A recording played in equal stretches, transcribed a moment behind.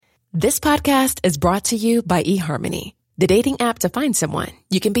This podcast is brought to you by eHarmony, the dating app to find someone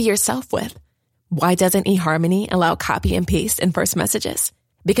you can be yourself with. Why doesn't eHarmony allow copy and paste in first messages?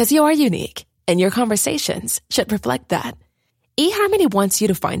 Because you are unique, and your conversations should reflect that. eHarmony wants you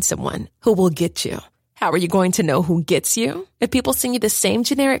to find someone who will get you. How are you going to know who gets you? If people send you the same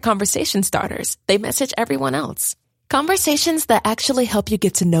generic conversation starters they message everyone else. Conversations that actually help you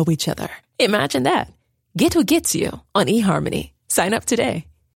get to know each other. Imagine that. Get who gets you on eHarmony. Sign up today.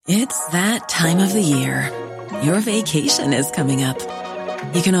 It's that time of the year. Your vacation is coming up.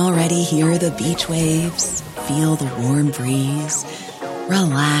 You can already hear the beach waves, feel the warm breeze,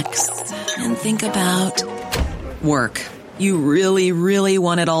 relax, and think about work. You really, really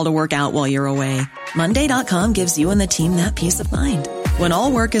want it all to work out while you're away. Monday.com gives you and the team that peace of mind. When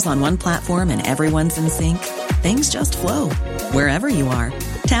all work is on one platform and everyone's in sync, things just flow. Wherever you are,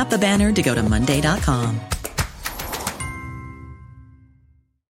 tap the banner to go to Monday.com.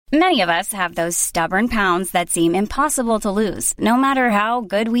 Many of us have those stubborn pounds that seem impossible to lose, no matter how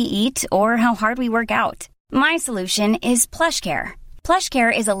good we eat or how hard we work out. My solution is PlushCare.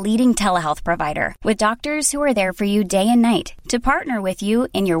 PlushCare is a leading telehealth provider with doctors who are there for you day and night to partner with you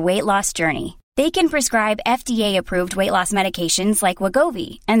in your weight loss journey. They can prescribe FDA-approved weight loss medications like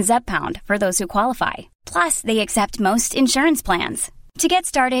Wegovy and Zepbound for those who qualify. Plus, they accept most insurance plans. To get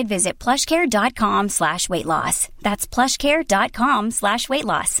started, visit plushcare.com/weightloss. That's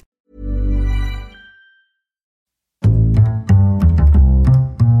plushcare.com/weightloss.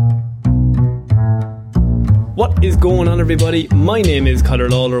 What is going on, everybody? My name is Conor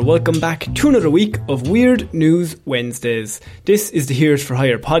Lawler. Welcome back to another week of Weird News Wednesdays. This is the Here's for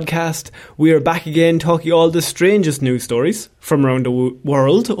Hire podcast. We are back again talking all the strangest news stories from around the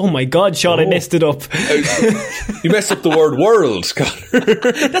world. Oh my god, Sean, I messed it up. You messed up the word world, Conor.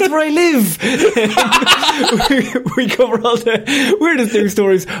 That's where I live. we cover all the weirdest news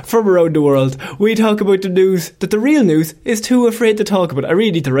stories from around the world. We talk about the news that the real news is too afraid to talk about. I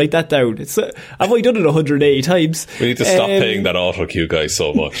really need to write that down. I've only done it 180 times. We need to stop paying that auto cue guy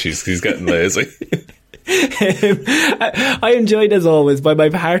so much. He's getting lazy. I am joined as always by my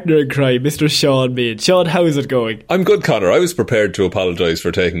partner in crime, Mr. Sean Mead. Sean, how is it going? I'm good, Conor. I was prepared to apologise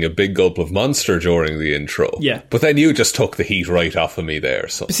for taking a big gulp of Monster during the intro. Yeah. But then you just took the heat right off of me there.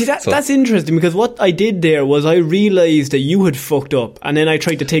 So that's interesting, because what I did there was I realised that you had fucked up, and then I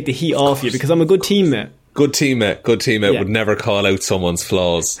tried to take the heat off you because I'm a good teammate. Good teammate would never call out someone's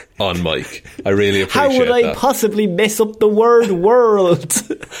flaws on mic. I really appreciate that. How would I possibly mess up the word world?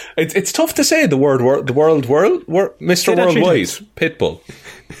 It's tough to say the word Mr. Worldwide, Pitbull.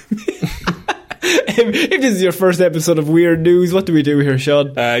 If this is your first episode of Weird News, what do we do here,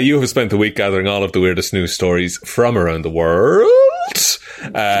 Sean? You have spent the week gathering all of the weirdest news stories from around the world.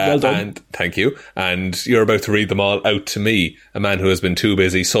 Well done. And thank you. And you're about to read them all out to me, a man who has been too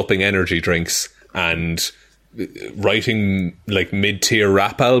busy supping energy drinks and writing like mid-tier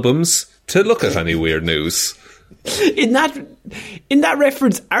rap albums to look at any weird news. In that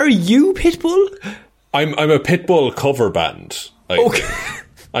reference, are you Pitbull? I'm a Pitbull cover band. Okay.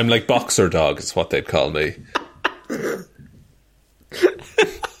 I'm like Boxer Dog is what they'd call me.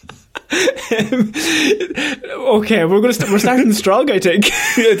 Okay, we're starting strong, I think.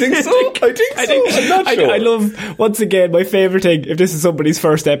 I think so. I'm not sure. I love, once again, my favourite thing, if this is somebody's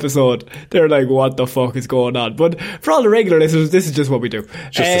first episode, they're like, what the fuck is going on? But for all the regular listeners, this is just what we do.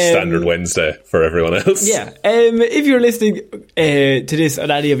 Just a standard Wednesday for everyone else. Yeah. If you're listening to this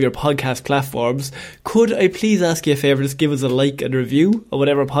on any of your podcast platforms, could I please ask you a favour? Just give us a like and review on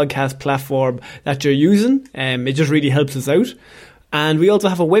whatever podcast platform that you're using. It just really helps us out. And we also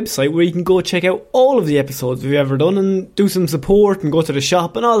have a website where you can go check out all of the episodes we've ever done and do some support and go to the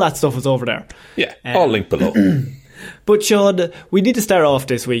shop, and all that stuff is over there. Yeah, all linked below. But Sean, we need to start off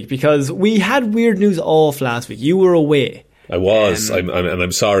this week because we had Weird News off last week. You were away. I was, and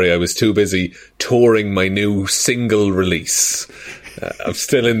I'm sorry, I was too busy touring my new single release. I'm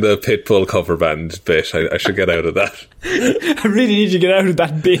still in the Pitbull cover band bit. I should get out of that. I really need to get out of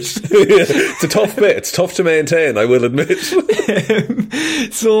that bit. It's a tough bit. It's tough to maintain, I will admit.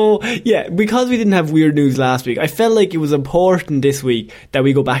 So, yeah, because we didn't have Weird News last week, I felt like it was important this week that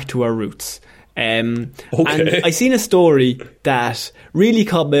we go back to our roots. And I seen a story that really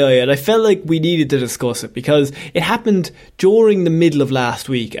caught my eye, and I felt like we needed to discuss it because it happened during the middle of last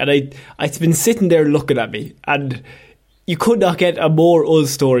week, and I'd been sitting there looking at me, and you could not get a more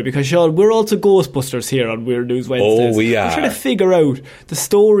us story because, Sean, we're also Ghostbusters here on Weird News Wednesdays. Oh, we are. We're trying to figure out the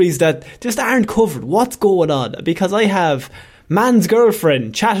stories that just aren't covered. What's going on? Because I have man's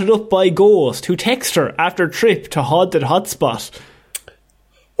girlfriend chatted up by ghost who texts her after trip to haunted hotspot.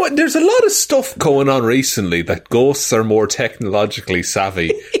 Well, there's a lot of stuff going on recently that ghosts are more technologically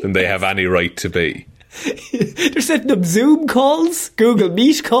savvy than they have any right to be. They're setting up Zoom calls, Google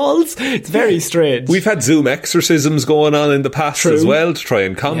Meet calls. It's very strange. We've had Zoom exorcisms going on in the past as well to try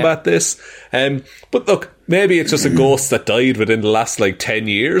and combat this. But look, maybe it's just a ghost that died within the last 10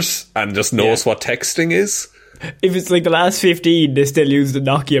 years and just knows what texting is. If it's the last 15, they still use the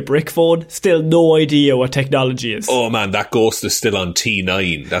Nokia brick phone. Still no idea what technology is. Oh man, that ghost is still on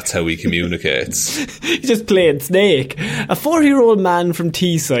T9. That's how he communicates. He's just playing Snake. A 40-year-old man from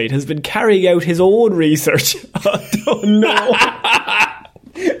Teesside has been carrying out his own research. Oh no.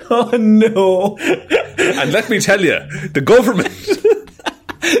 Oh no. And let me tell you, the government...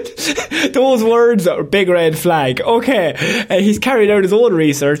 Those words are a big red flag. Okay, he's carried out his own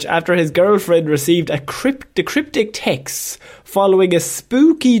research after his girlfriend received a cryptic text following a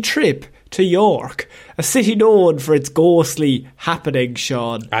spooky trip to York, a city known for its ghostly happenings,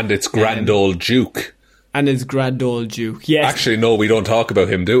 Sean. And its grand old Duke. And his grand old Duke, yes. Actually, no, we don't talk about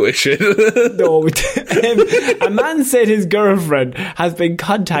him, do we? No, a man said his girlfriend has been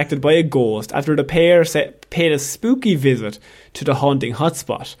contacted by a ghost after the pair paid a spooky visit to the haunting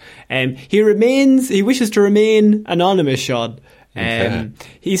hotspot. He wishes to remain anonymous, Sean.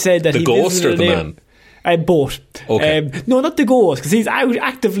 He said that the ghost or the man? Both. Okay. No, not the ghost, because he's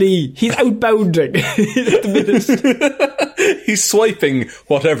outbounding at the minute. He's swiping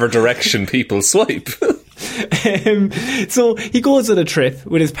whatever direction people swipe. So he goes on a trip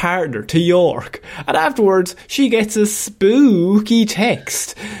with his partner to York, and afterwards she gets a spooky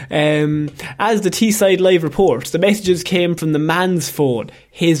text. As the Teesside Live reports, the messages came from the man's phone,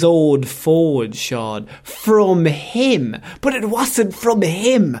 his old phone, Sean, from him, but it wasn't from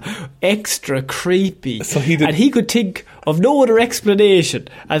him. Extra creepy. So and he could think of no other explanation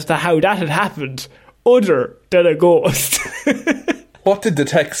as to how that had happened other than a ghost. What did the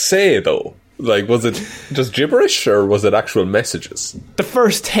text say though? Was it just gibberish or was it actual messages? The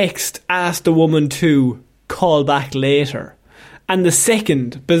first text asked the woman to call back later. And the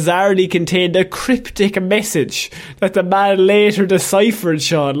second bizarrely contained a cryptic message that the man later deciphered,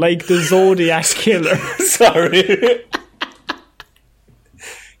 Sean, like the Zodiac Killer. Sorry.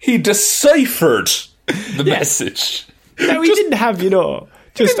 He deciphered the message. No, he didn't have,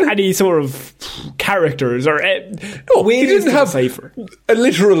 just any sort of characters or he didn't have cipher. A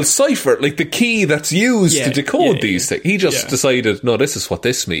literal cipher, like the key that's used to decode these things. He just decided, no, this is what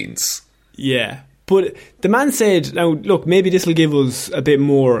this means. Yeah. But the man said, now look, maybe this will give us a bit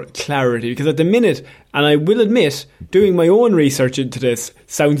more clarity, because at the minute, and I will admit, doing my own research into this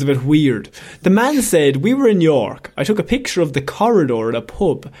sounds a bit weird. The man said, we were in York. I took a picture of the corridor at a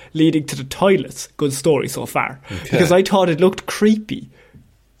pub leading to the toilets. Good story so far. Okay. Because I thought it looked creepy.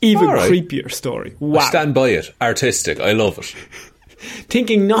 Even creepier story. Wow. I stand by it. Artistic. I love it.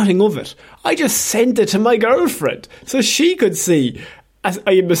 Thinking nothing of it, I just sent it to my girlfriend so she could see, as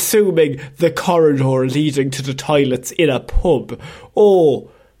I am assuming, the corridor leading to the toilets in a pub.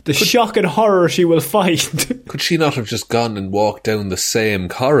 Oh, the shock and horror she will find. Could she not have just gone and walked down the same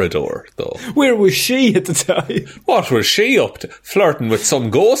corridor, though? Where was she at the time? What was she up to? Flirting with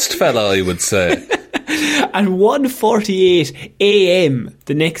some ghost fella, I would say. At 1:48 a.m.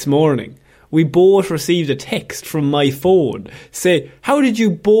 the next morning, we both received a text from my phone. Say, how did you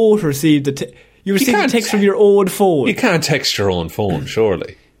both receive the text? You received a text from your own phone. You can't text your own phone,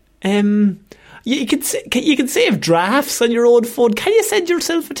 surely. You can save drafts on your own phone. Can you send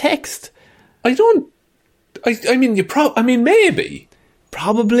yourself a text? I mean, maybe.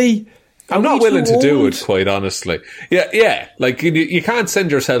 Probably. I'm not willing to do it, quite honestly. Yeah. You can't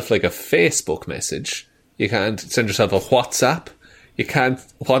send yourself a Facebook message. You can't send yourself a WhatsApp. You can't...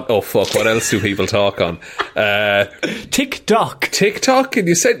 What else do people talk on? TikTok. TikTok?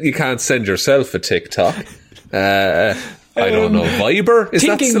 You can't send yourself a TikTok. I don't know. Viber? Is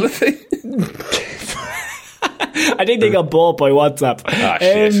that still a thing? I think they got bought by WhatsApp.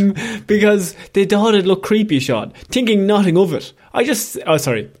 Shit. Because they thought it looked creepy, Sean. Thinking nothing of it. I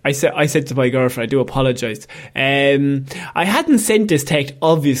said to my girlfriend, I do apologise. I hadn't sent this text,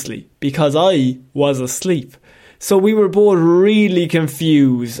 obviously, because I was asleep. So we were both really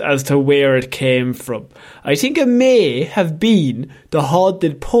confused as to where it came from. I think it may have been the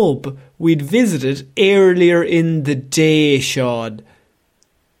haunted pub we'd visited earlier in the day, Sean.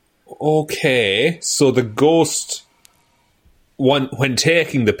 Okay, so the ghost, when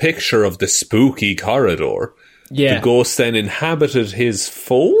taking the picture of the spooky corridor, the ghost then inhabited his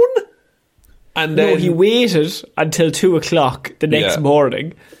phone? And then... No, he waited until 2 o'clock the next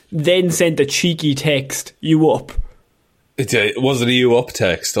morning, then sent a cheeky text, you up? Was it a U up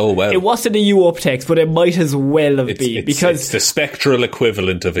text? Oh, well. It wasn't a U up text, but it might as well have been. Because it's the spectral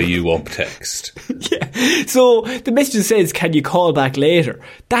equivalent of a U up text. Yeah. So the message says, can you call back later?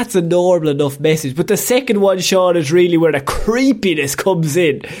 That's a normal enough message. But the second one, Sean, is really where the creepiness comes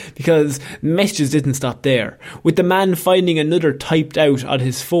in. Because messages didn't stop there. With the man finding another typed out on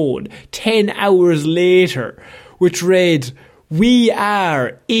his phone 10 hours later, which read, "We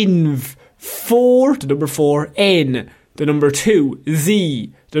are inv 4, the number 4, N, the number 2,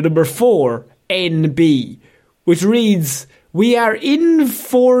 Z, the number 4, NB, which reads, "We are in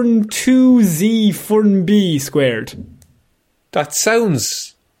forn 2Z forn B squared." That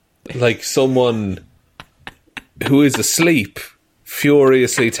sounds like someone who is asleep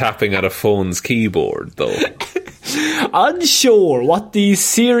furiously tapping at a phone's keyboard, though. Unsure what these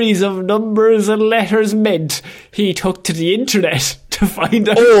series of numbers and letters meant, he took to the internet to find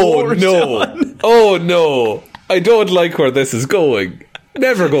out more. John. Oh no! I don't like where this is going.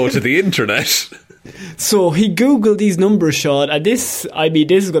 Never go to the internet. So he googled these numbers, Sean, and this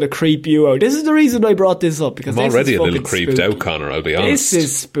is going to creep you out. This is the reason I brought this up, because I'm this already is a little spooky. creeped out, Connor, I'll be honest. This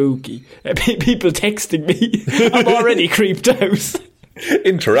is spooky. People texting me. I'm already creeped out.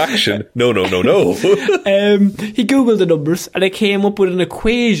 Interaction. No. He googled the numbers and it came up with an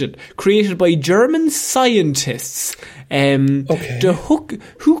equation created by German scientists. The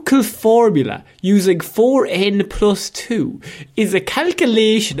Huckel formula using 4n plus 2 is a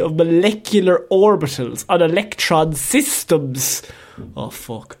calculation of molecular orbitals on electron systems. Oh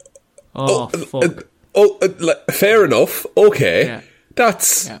fuck. Fair enough. Okay. Yeah.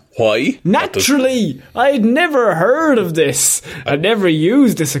 That's why. Naturally, I'd never heard of this. I never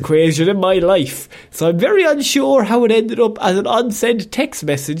used this equation in my life, so I'm very unsure how it ended up as an unsent text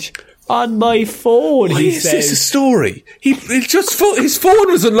message on my phone. Why he is says. this a story? His phone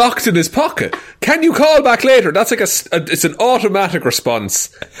was unlocked in his pocket. Can you call back later? That's like it's an automatic response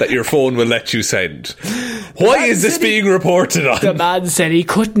that your phone will let you send. Why is this being reported on? The man said he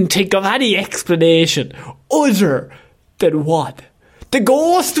couldn't think of any explanation other than what? The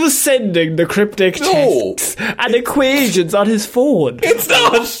ghost was sending the cryptic texts and equations on his phone. It's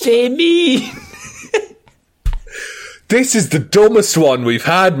not. They mean. This is the dumbest one we've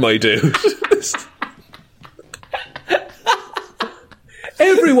had, my dude.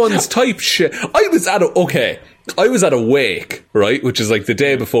 Everyone's typed shit. I was at a wake, right? Which is like the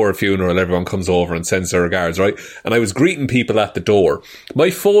day before a funeral, everyone comes over and sends their regards, right? And I was greeting people at the door. My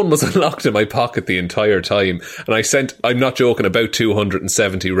phone was unlocked in my pocket the entire time. And I sent, I'm not joking, about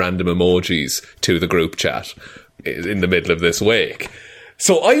 270 random emojis to the group chat in the middle of this wake.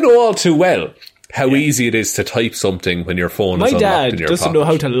 So I know all too well how easy it is to type something when your phone is unlocked in your pocket. My dad doesn't know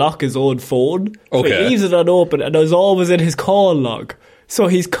how to lock his own phone. So Okay. he leaves it unopened and is always in his call log. So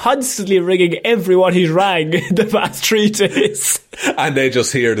he's constantly ringing everyone he's rang in the past 3 days. And they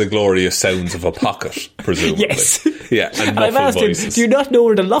just hear the glorious sounds of a pocket, presumably. Yes. Yeah, and I've asked voices. him, do you not know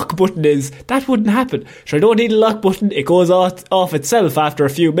where the lock button is? That wouldn't happen. Sure, I don't need a lock button. It goes off itself after a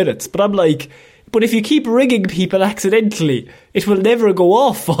few minutes. But I'm like, but if you keep ringing people accidentally, it will never go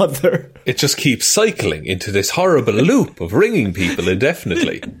off, Father. It just keeps cycling into this horrible loop of ringing people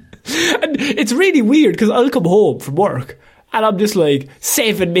indefinitely. And it's really weird because I'll come home from work and I'm just like,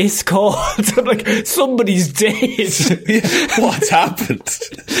 7 missed calls. I'm like, somebody's dead. Yeah, what's happened?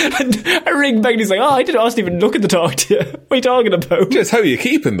 And I ring back and he's like, I wasn't even looking to talk to you. What are you talking about? Just how are you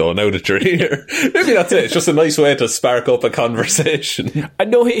keeping though now that you're here? Maybe that's it. It's just a nice way to spark up a conversation. I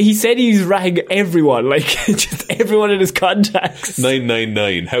know he said he's rang everyone, like just everyone in his contacts.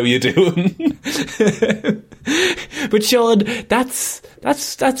 999, how you doing? But Sean, that's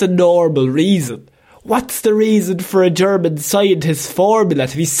a normal reason. What's the reason for a German scientist's formula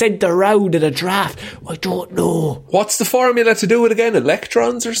to be sent around in a draft? I don't know. What's the formula to do it again?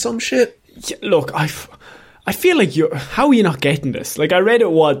 Electrons or some shit? Yeah, look, I feel like how are you not getting this? Like, I read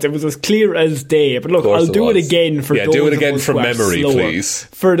it once, it was as clear as day. But look, I'll do it again for those do it of again us from who are memory, slower. please.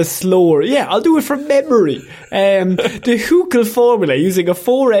 For the slower. Yeah, I'll do it from memory. The Huckel formula using a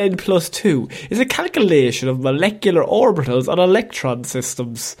 4n plus 2 is a calculation of molecular orbitals on electron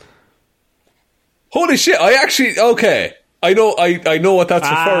systems. Holy shit, okay. I know what that's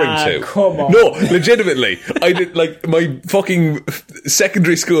referring to. Come on. No, legitimately. I did, like, my fucking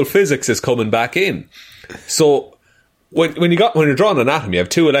secondary school physics is coming back in. So, when you're drawing an atom, you have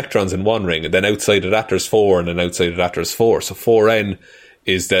 2 electrons in one ring, and then outside of that there's 4, and then outside of that there's 4. So 4n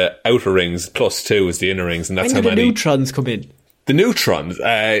is the outer rings, plus 2 is the inner rings, and that's When how do many... the neutrons come in? The neutrons.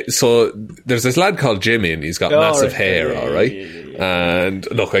 So there's this lad called Jimmy, and he's got massive hair, all right. And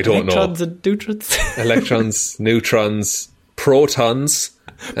look, I don't know. Electrons and neutrons. Electrons, neutrons, Protons.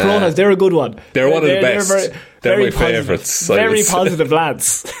 Protons, they're a good one. They're one of the best. They're my positive, favourites. Very positive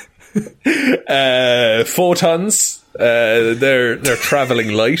lads. Photons. They're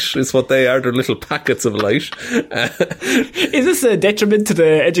travelling light is what they are. They're little packets of light. Is this a detriment to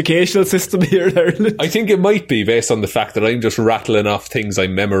the educational system here in Ireland? I think it might be, based on the fact that I'm just rattling off things I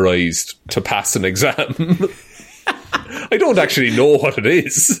memorised to pass an exam. I don't actually know what it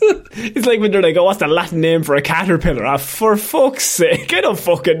is. It's like when they're like, oh, what's the Latin name for a caterpillar? Ah, for fuck's sake, I don't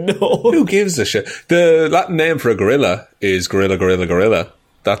fucking know. Who gives a shit? The Latin name for a gorilla is gorilla.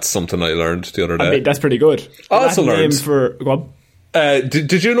 That's something I learned the other day. I mean, that's pretty good. I also learned. Go on.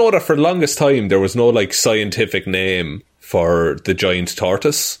 Did you know that for the longest time there was no like scientific name for the giant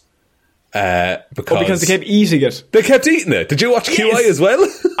tortoise? Because they kept eating it. They kept eating it. Did you watch Yes. QI as well?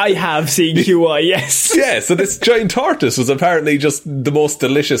 I have seen QI, yes. Yeah, so this giant tortoise was apparently just the most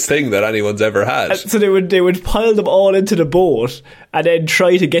delicious thing that anyone's ever had. So they would pile them all into the boat and then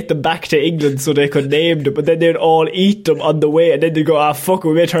try to get them back to England so they could name them, but then they'd all eat them on the way and then they'd go, fuck,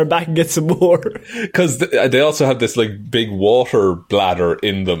 we may turn back and get some more. Because they also have this like big water bladder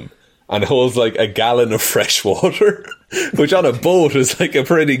in them and holds like a gallon of fresh water, which on a boat is like a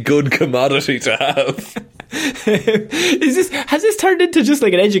pretty good commodity to have. Has this turned into just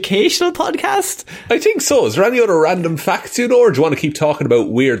like an educational podcast? I think so. Is there any other random facts you know, or do you want to keep talking about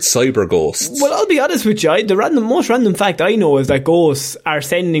weird cyber ghosts? Well, I'll be honest with you. The most random fact I know is that ghosts are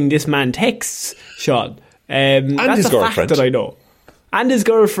sending this man texts, Sean. And that's his a girlfriend. fact that I know. And his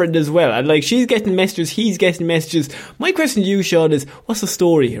girlfriend as well. And like, she's getting messages, he's getting messages. My question to you, Sean, is what's the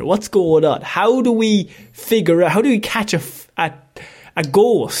story here? What's going on? How do we figure out, how do we catch a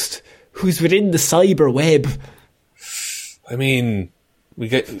ghost who's within the cyber web? I mean, we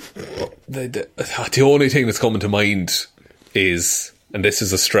get the only thing that's coming to mind is, and this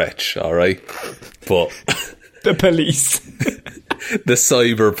is a stretch, all right, but the police. The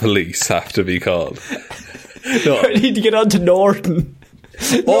cyber police have to be called. No. I need to get on to Norton.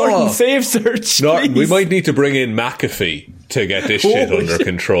 Norton Safe Search. Norton, we please. might need to bring in McAfee to get this shit under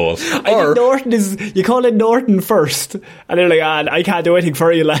control. I think Norton is, you call it Norton first, and they're like, I can't do anything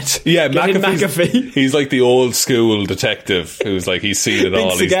for you, lad. Yeah, Get in McAfee. He's like the old school detective who's like, he's seen it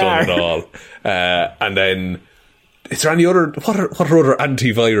all, he's cigar. done it all. And then, is there any other, what are other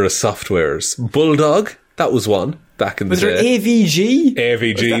antivirus softwares? Bulldog, that was one back in the day. Was there AVG?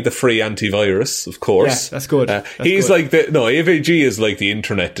 AVG, the free antivirus, of course. Yeah, that's good. He's good. AVG is like the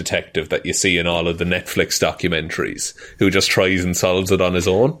internet detective that you see in all of the Netflix documentaries, who just tries and solves it on his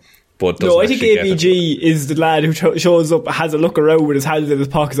own. But doesn't I think AVG is the lad who shows up, has a look around with his hands in his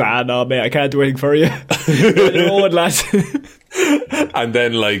pockets, no mate, I can't do anything for you. Your own lad. And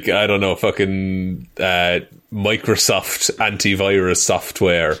then like, I don't know, fucking Microsoft antivirus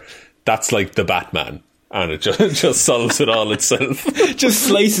software, that's like the Batman. And it just solves it all itself. Just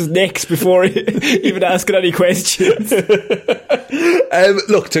slices necks before even asking any questions.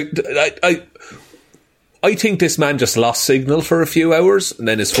 Look, I think this man just lost signal for a few hours and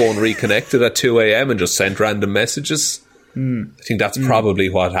then his phone reconnected at 2 a.m. and just sent random messages. I think that's probably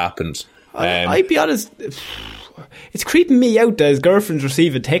what happened. I'd be honest, it's creeping me out that his girlfriend's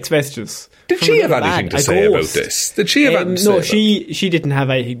receiving text messages. Did she have anything to say about this? Did she have anything to say? No, she didn't have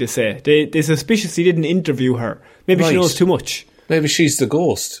anything to say. They suspiciously didn't interview her. Maybe she knows too much. Maybe she's the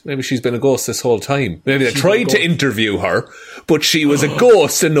ghost. Maybe she's been a ghost this whole time. Maybe they tried to interview her, but she was a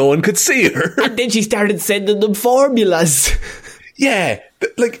ghost and no one could see her. And then she started sending them formulas. Yeah,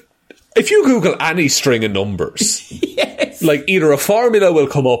 like, if you Google any string of numbers, yes, like either a formula will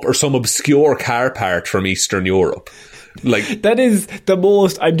come up or some obscure car part from Eastern Europe. Like, that is the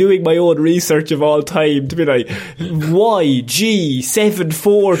most, I'm doing my own research of all time to be like,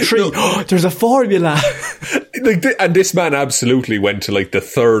 YG743. There's a formula. Like, and this man absolutely went to like the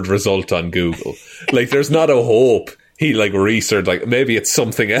third result on Google. Like, there's not a hope he like researched, like maybe it's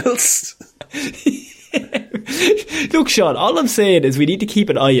something else. Look, Sean, all I'm saying is we need to keep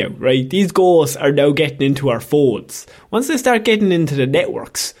an eye out, right? These ghosts are now getting into our phones. Once they start getting into the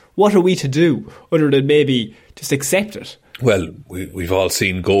networks, what are we to do other than maybe just accept it? Well, we've all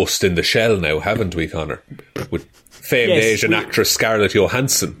seen Ghost in the Shell now, haven't we, Connor? With famed Asian actress Scarlett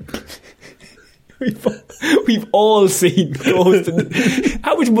Johansson. We've all seen Ghost in the...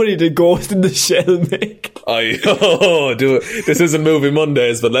 How much money did Ghost in the Shell make? This isn't Movie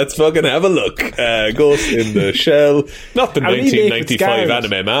Mondays, but let's fucking have a look. Ghost in the Shell. Not the 1995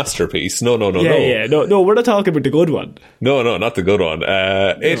 anime masterpiece. No, we're not talking about the good one. No, not the good one.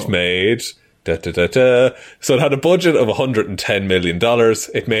 It made So it had a budget of $110 million.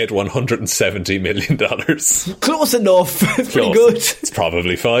 It made $170 million. Close enough. It's pretty good. It's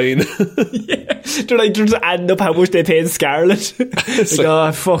probably fine. Yeah. They're just adding up how much they paid Scarlett.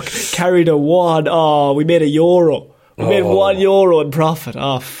 Oh, fuck. Carried a one. Oh, we made €1. We made €1 in profit.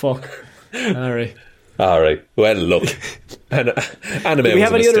 Oh, fuck. All right. Well, look. Anime Do we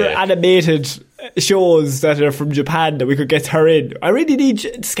have any other animated shows that are from Japan that we could get her in? I really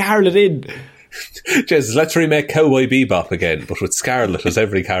need Scarlett in. Jesus, let's remake Cowboy Bebop again, but with Scarlett as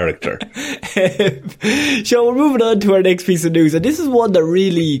every character. So we're moving on to our next piece of news, and this is one that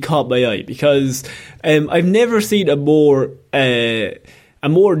really caught my eye because I've never seen a more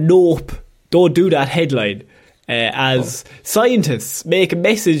nope, don't do that headline. As scientists make a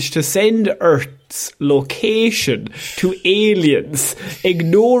message to send Earth's location to aliens,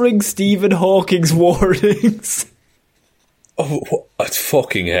 ignoring Stephen Hawking's warnings. Oh, that's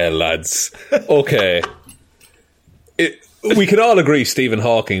fucking hell, lads. Okay. We can all agree Stephen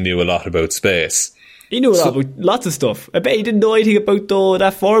Hawking knew a lot about space. He knew a lot about lots of stuff. I bet he didn't know anything about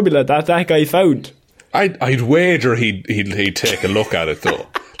that formula that guy found. I'd wager he'd take a look at it, though.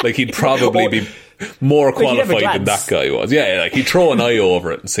 Like, he'd probably be more qualified than that guy was. Yeah, like, he'd throw an eye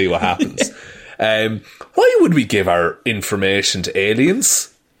over it and see what happens. Why would we give our information to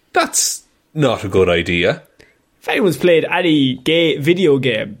aliens? That's not a good idea. If anyone's played any video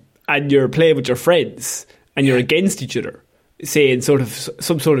game and you're playing with your friends and you're against each other, say in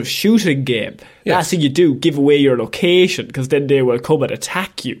some sort of shooting game, last thing you do, give away your location, because then they will come and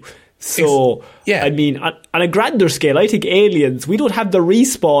attack you. So, I mean, on a grander scale, I think aliens, we don't have the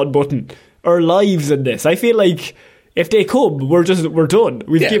respawn button or lives in this. I feel like if they come, we're done.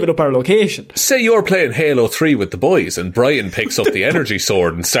 We've given up our location. Say you're playing Halo 3 with the boys and Brian picks up the energy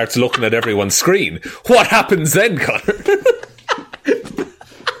sword and starts looking at everyone's screen. What happens then, Connor?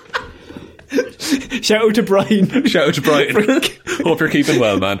 Shout out to Brian. Hope you're keeping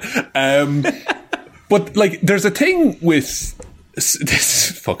well, man. But, like, there's a thing with...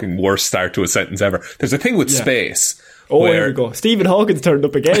 This fucking worst start to a sentence ever. There's a thing with space. Oh, here we go. Stephen Hawking's turned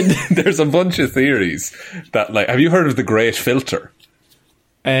up again. There's a bunch of theories that, like, have you heard of the Great Filter?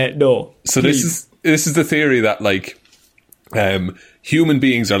 No. So please. This is the theory that, like, human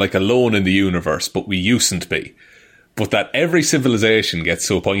beings are like alone in the universe, but we usedn't be. But that every civilization gets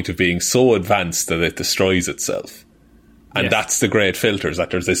to a point of being so advanced that it destroys itself. And that's the Great Filter, is that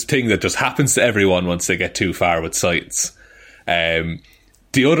there's this thing that just happens to everyone once they get too far with science.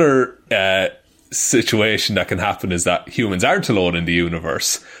 The other situation that can happen is that humans aren't alone in the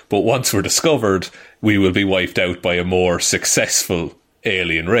universe, but once we're discovered, we will be wiped out by a more successful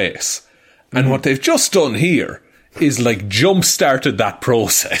alien race. And what they've just done here is, like, jump-started that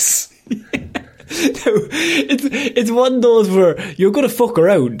process. It's one of those where you're going to fuck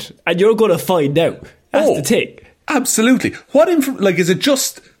around and you're going to find out. That's the thing. Absolutely. Is it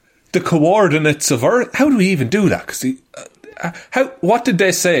just the coordinates of Earth? How do we even do that? Because what did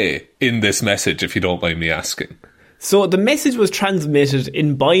they say in this message, if you don't mind me asking? So the message was transmitted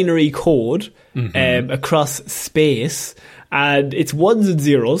in binary code across space, and it's ones and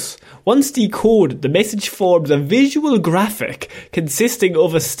zeros. Once decoded, the message forms a visual graphic consisting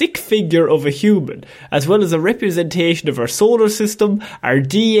of a stick figure of a human, as well as a representation of our solar system, our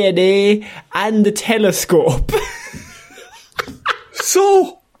DNA, and the telescope.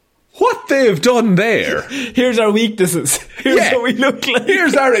 So... what they've done there... Here's our weaknesses. Here's what we look like.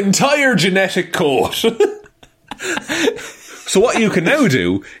 Here's our entire genetic code. So what you can now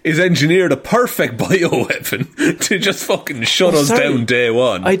do is engineer the perfect bioweapon to just fucking shut us down day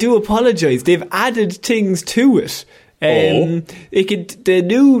one. I do apologise. They've added things to it. The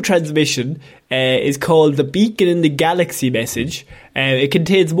new transmission is called the Beacon in the Galaxy message. It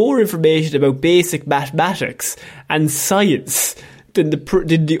contains more information about basic mathematics and science than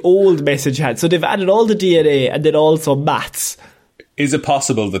the old message had. So they've added all the DNA and then also maths. Is it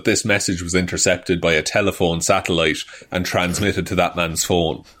possible that this message was intercepted by a telephone satellite and transmitted to that man's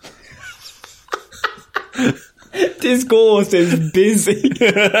phone? This ghost is busy.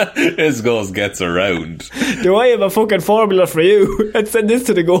 This ghost gets around. Do I have a fucking formula for you? Let's send this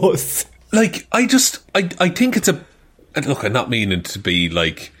to the ghosts. Like, I think it's a... Look, I'm not meaning to be,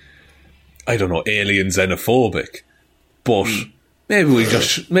 like, I don't know, alien xenophobic, but...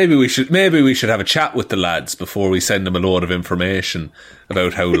 Maybe we should have a chat with the lads before we send them a load of information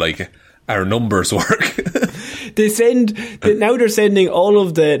about how, like, our numbers work. Now they're sending all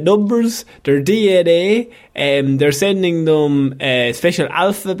of the numbers, their DNA, they're sending them special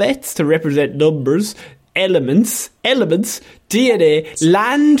alphabets to represent numbers, elements, DNA,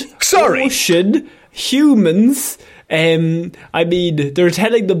 land, ocean, humans, I mean, they're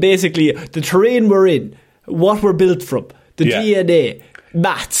telling them basically the terrain we're in, what we're built from, the DNA,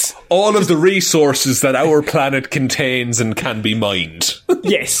 maths. All of the resources that our planet contains and can be mined.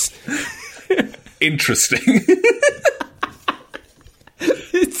 Yes. Interesting.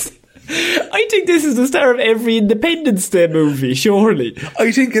 I think this is the start of every Independence Day movie, surely.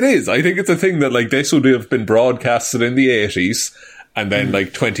 I think it is. I think it's a thing that, like, this would have been broadcasted in the 80s, and then,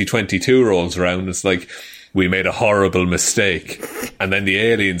 like, 2022 rolls around, it's like, we made a horrible mistake, and then the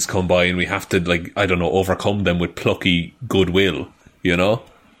aliens come by and we have to, like, I don't know, overcome them with plucky goodwill, you know?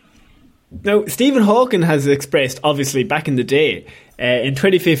 Now, Stephen Hawking has expressed, obviously, back in the day, in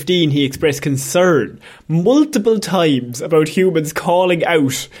 2015, he expressed concern multiple times about humans calling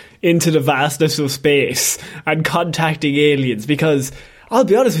out into the vastness of space and contacting aliens, because, I'll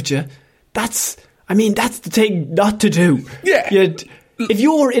be honest with you, that's the thing not to do. Yeah. If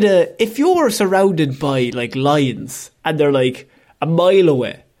you're surrounded by, like, lions, and they're, like, a mile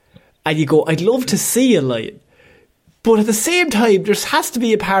away, and you go, I'd love to see a lion, but at the same time, there has to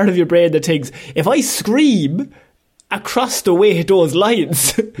be a part of your brain that thinks, if I scream across the way those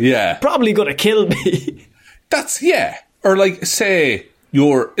lions, yeah, probably gonna kill me. That's, yeah. Or, like, say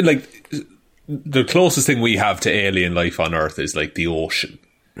you're, like, the closest thing we have to alien life on Earth is, like, the ocean,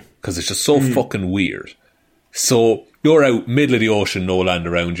 because it's just so fucking weird. So you're out middle of the ocean, no land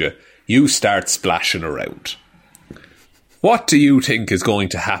around you, you start splashing around. What do you think is going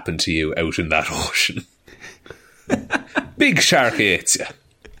to happen to you out in that ocean? Big shark eats you.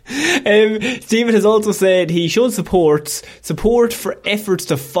 Stephen has also said he shows support for efforts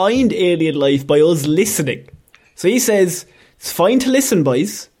to find alien life by us listening. So he says, it's fine to listen,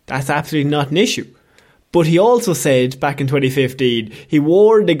 boys. That's absolutely not an issue. But he also said, back in 2015, he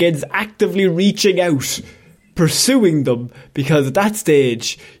warned against actively reaching out, pursuing them, because at that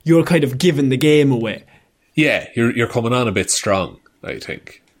stage, you're kind of giving the game away. Yeah, you're coming on a bit strong, I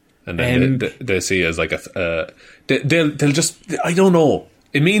think. And then they see it as like they'll just, I don't know.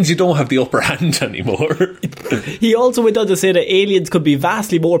 It means you don't have the upper hand anymore. He also went on to say that aliens could be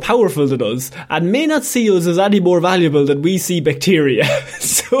vastly more powerful than us and may not see us as any more valuable than we see bacteria.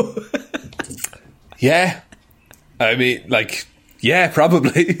 So, yeah. I mean, like, yeah,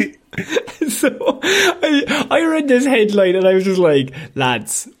 probably. So, I read this headline and I was just like,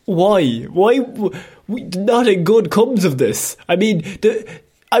 lads, why? Nothing good comes of this. I mean,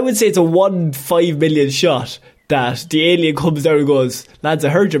 I would say it's a 1-5 million shot that the alien comes down and goes, lads, I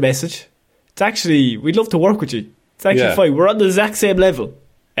heard your message. It's actually, we'd love to work with you. It's actually fine. We're on the exact same level,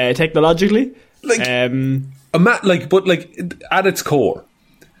 technologically. Like, but at its core,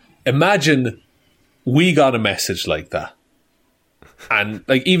 imagine we got a message like that. And,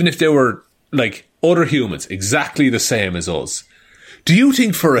 like, even if they were, like, other humans, exactly the same as us, do you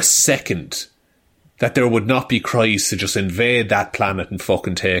think for a second that there would not be cries to just invade that planet and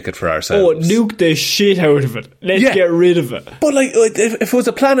fucking take it for ourselves? Oh, nuke the shit out of it. Let's get rid of it. But, like if it was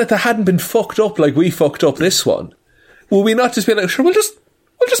a planet that hadn't been fucked up like we fucked up this one, would we not just be like, sure, we'll just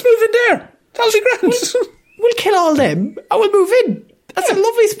move in there. That'll be grand. We'll kill all them and we'll move in. That's a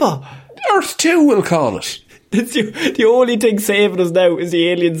lovely spot. Earth 2, we'll call it. The only thing saving us now is the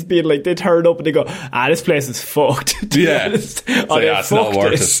aliens being like, they turn up and they go, this place is fucked. It's not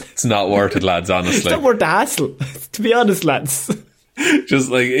worth it. It's not worth it, lads, honestly. It's not worth the hassle, to be honest, lads.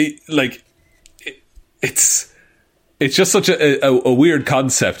 Just it's just such a weird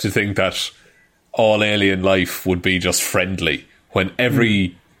concept to think that all alien life would be just friendly when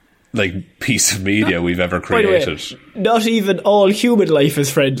every piece of media we've ever created. By the way, not even all human life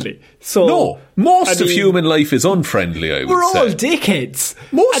is friendly. So no, most of human life is unfriendly, I would say. We're all dickheads.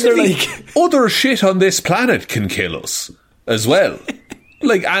 Most of the other shit on this planet can kill us as well.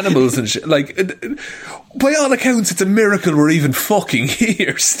 Like animals and shit. Like, by all accounts, it's a miracle we're even fucking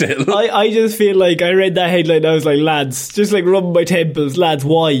here still. I just feel like I read that headline and I was like, lads, just like rubbing my temples, lads,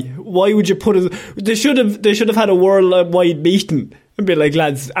 why? Why would you put us... They should have had a worldwide meeting and be like,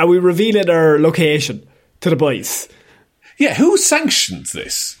 lads, are we revealing our location to the boys? Yeah, who sanctions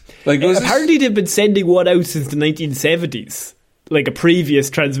this? Like, apparently they've been sending one out since the 1970s, like a previous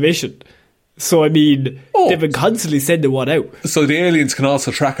transmission. So, I mean, they've been constantly sending one out. So the aliens can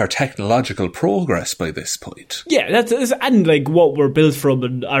also track our technological progress by this point. Yeah, that's and like what we're built from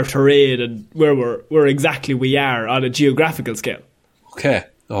and our terrain and where exactly we are on a geographical scale. Okay.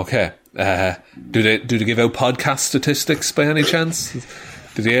 Do they give out podcast statistics by any chance?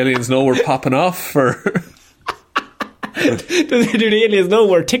 Do the aliens know we're popping off? Or do the aliens know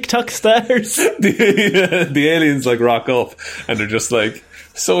we're TikTok stars? The aliens rock up and they're just like,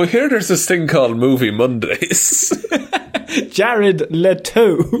 So here there's this thing called Movie Mondays. Jared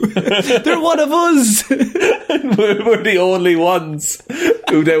Leto. They're one of us. We're the only ones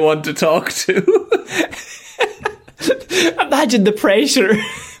who they want to talk to. Imagine the pressure.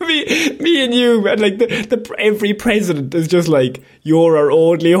 me and you, and like every president is just like, you're our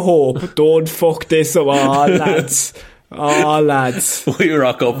only hope. Don't fuck this up, lads. Oh, lads. We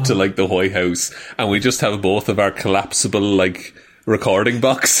rock up to like the White House and we just have both of our collapsible like recording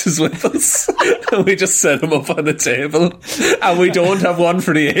boxes with us. And we just set them up on the table. And we don't have one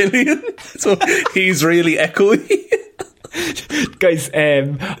for the alien. So he's really echoey. Guys,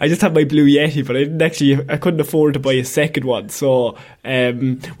 I just have my Blue Yeti, but I couldn't afford to buy a second one. So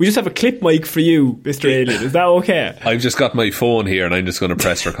we just have a clip mic for you, Mr. Alien. Is that okay? I've just got my phone here and I'm just going to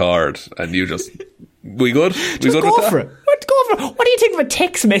press record. And you just... We good? Just go for it. What do you think of a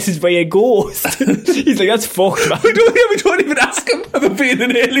text message by a ghost? He's like, that's fucked, man. We don't even ask him about being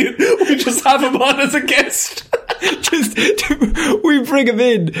an alien. We just have him on as a guest. We bring him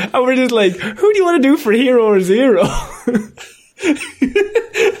in and we're just like, who do you want to do for hero or zero?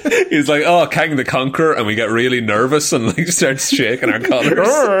 He's like, oh, Kang the Conqueror, and we get really nervous and like starts shaking our collars.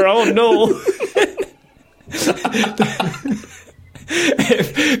 Oh no.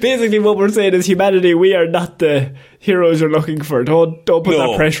 Basically what we're saying is, humanity, we are not the heroes you're looking for. Don't put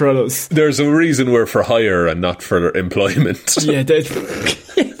that pressure on us. There's a reason we're for hire and not for employment. Yeah,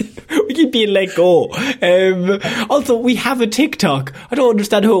 we keep being let go. Also, we have a TikTok. I don't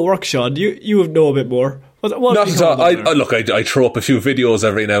understand how it works, Sean. You know a bit more. Not at all. I throw up a few videos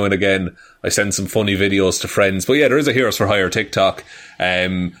every now and again. I send some funny videos to friends. But yeah, there is a Heroes for Hire TikTok. At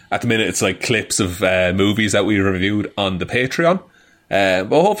the minute, it's like clips of movies that we reviewed on the Patreon. But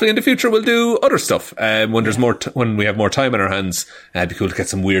hopefully in the future we'll do other stuff. When there's more, when we have more time on our hands, it'd be cool to get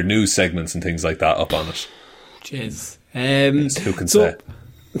some weird news segments and things like that up on it. Jeez. Who can say?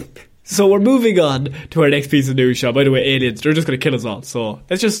 So we're moving on to our next piece of news, Sean. By the way, aliens, they're just going to kill us all. So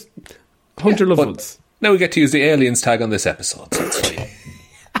let's just hunt your loved ones. Now we get to use the aliens tag on this episode, so it's fine.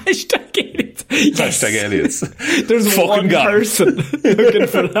 Hashtag aliens. Yes. Hashtag aliens. There's one person looking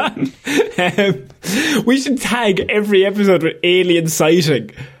for that. We should tag every episode with alien sighting.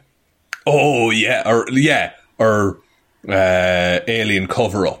 Oh, yeah. Or alien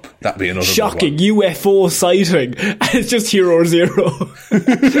cover-up. That'd be another shocking one. UFO sighting. And it's just Hero Zero.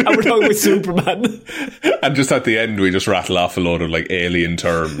 And we're talking about Superman. And just at the end, we just rattle off a load of like alien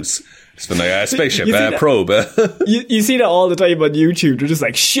terms. It's been like spaceship, probe. You see that all the time on YouTube. They're just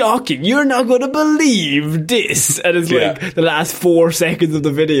like, shocking, you're not going to believe this. And it's like the last 4 seconds of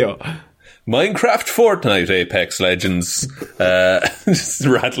the video. Minecraft, Fortnite, Apex Legends. Just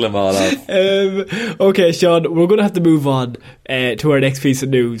rattle them all off. Okay, Sean, we're going to have to move on to our next piece of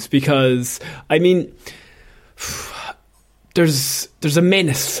news, because, I mean, there's a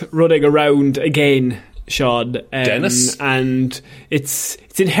menace running around again, Sean. Dennis? And it's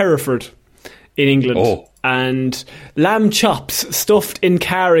in Hereford, in England. Oh. And lamb chops stuffed in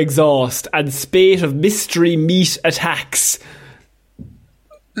car exhaust and spate of mystery meat attacks.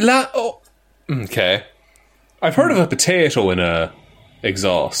 Okay. I've heard of a potato in a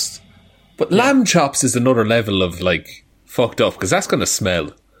exhaust. But lamb chops is another level of, like, fucked up, because that's going to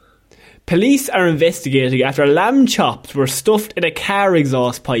smell. Police are investigating after lamb chops were stuffed in a car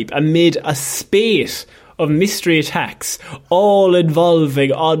exhaust pipe amid a spate of mystery attacks, all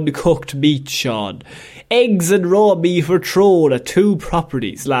involving uncooked meat, Sean. Eggs and raw meat were thrown at 2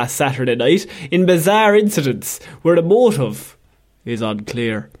 properties last Saturday night in bizarre incidents where the motive is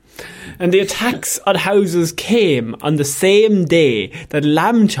unclear. And the attacks on houses came on the same day that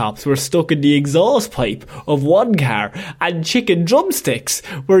lamb chops were stuck in the exhaust pipe of one car and chicken drumsticks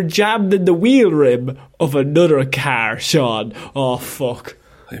were jammed in the wheel rim of another car, Sean. Oh, fuck.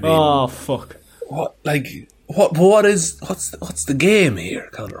 Fuck. What, like, what's the game here,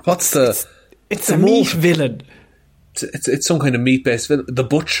 Conor? It's a meat villain. It's some kind of meat-based villain. The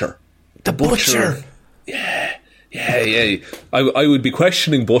Butcher. The Butcher. Yeah. I would be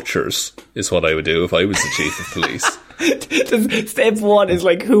questioning butchers, is what I would do if I was the chief of police. Step 1 is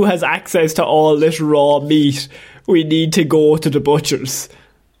like, who has access to all this raw meat? We need to go to the butchers.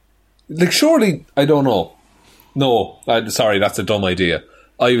 Like, surely, I don't know. No, sorry, that's a dumb idea.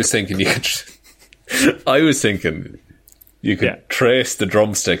 I was thinking you could trace the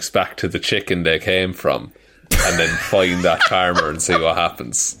drumsticks back to the chicken they came from, and then find that farmer and see what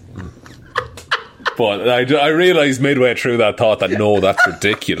happens. But I realised midway through that thought that no, that's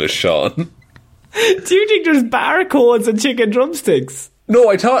ridiculous, Sean. Do you think there's barcodes on chicken drumsticks? No,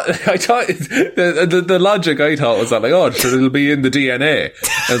 I thought the logic I thought was that, like, oh, sure, it'll be in the DNA.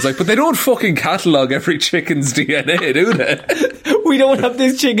 I was like, but they don't fucking catalogue every chicken's DNA, do they? We don't have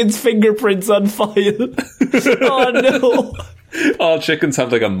this chicken's fingerprints on file. Oh no. All chickens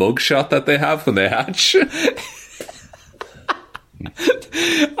have like a mugshot that they have when they hatch.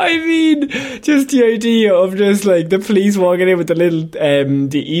 I mean, just the idea of just like the police walking in with the little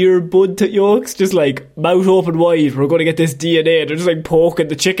the ear bud yolks, just like mouth open wide, we're going to get this DNA. They're just like poking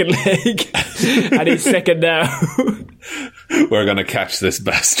the chicken leg and he's second now. We're going to catch this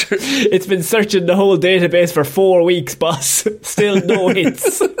bastard. It's been searching the whole database for 4 weeks, boss. Still no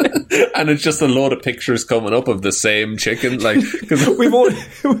hits. And it's just a load of pictures coming up of the same chicken. Like, cause we've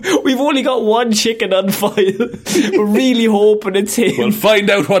only got one chicken on file. We're really hoping it's him. We'll find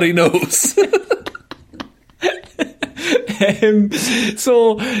out what he knows.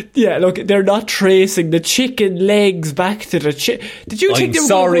 So yeah, look, they're not tracing the chicken legs back to the Did you think I'm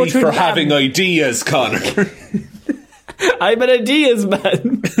sorry for having ideas, Connor. I'm an ideas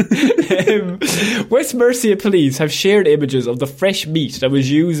man. West Mercia police have shared images of the fresh meat that was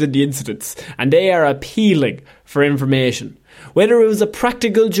used in the incidents, and they are appealing for information. Whether it was a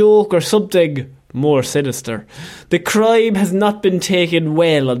practical joke or something more sinister, the crime has not been taken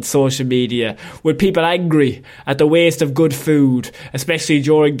well on social media, with people angry at the waste of good food, especially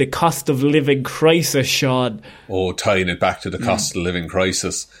during the cost of living crisis, Sean. Oh, tying it back to the cost of living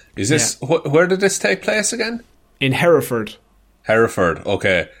crisis. Is this... Yeah. Where did this take place again? In Hereford. Hereford,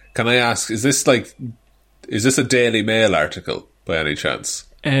 okay. Can I ask, is this a Daily Mail article by any chance?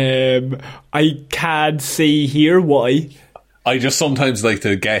 I can't see here why. I just sometimes like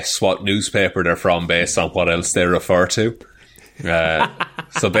to guess what newspaper they're from based on what else they refer to.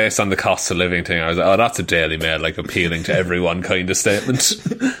 So based on the cost of living thing, I was like, oh, that's a Daily Mail, like appealing to everyone kind of statement.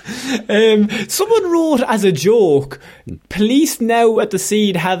 Someone wrote as a joke, police now at the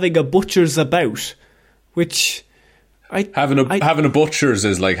scene having a butcher's about, which... Having a butcher's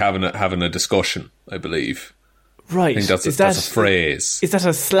is like having a discussion, I believe. Right. I think that's a phrase. Is that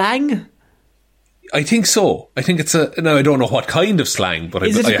a slang? I think so. I think it's now I don't know what kind of slang, but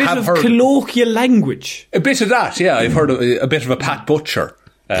is it a I bit have of heard colloquial language? A bit of that, yeah. I've heard a bit of a Pat Butcher,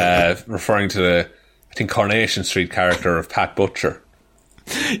 referring to the, I think, Coronation Street character of Pat Butcher.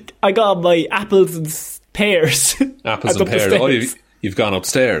 I got my apples and pears. Apples and pears. Oh, you've gone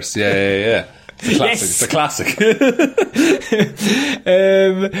upstairs. Yeah. It's a classic.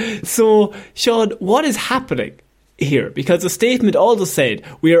 So, Sean, what is happening here? Because the statement also said,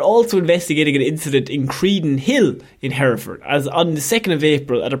 we are also investigating an incident in Creedon Hill in Hereford, as on the 2nd of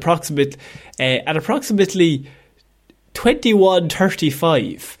April at approximately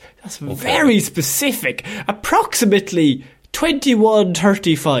 21:35. That's okay. Very specific. Approximately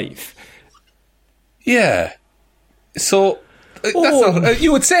 21:35. Yeah. So... That's not,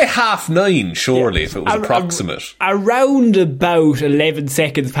 you would say 9:30, surely, if it was approximate. Around about 11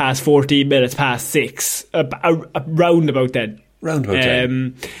 seconds past 14 minutes past 6. Round about then.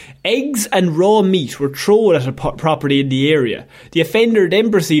 Eggs and raw meat were thrown at a property in the area. The offender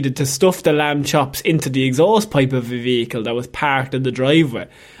then proceeded to stuff the lamb chops into the exhaust pipe of a vehicle that was parked in the driveway.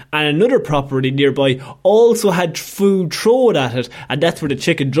 And another property nearby also had food thrown at it, and that's where the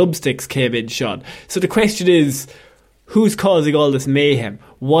chicken drumsticks came in, Sean. So the question is... who's causing all this mayhem?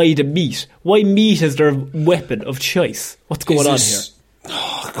 Why the meat? Why meat is their weapon of choice? What's going on here?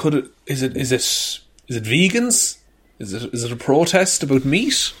 Is it vegans? Is it a protest about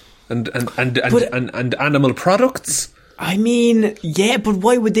meat and animal products? I mean, yeah, but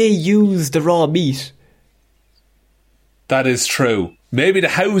why would they use the raw meat? That is true. Maybe the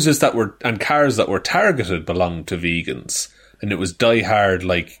houses and cars that were targeted belonged to vegans, and it was diehard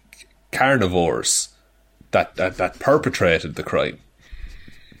like carnivores that perpetrated the crime.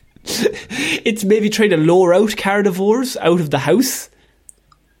 It's maybe trying to lure out carnivores out of the house.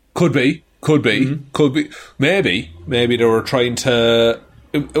 Could be. Maybe they were trying to...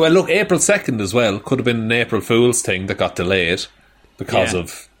 Well, look, April 2nd as well. Could have been an April Fool's thing that got delayed because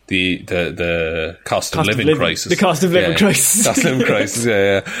of the cost of living crisis. The cost of living crisis. Cost of living crisis,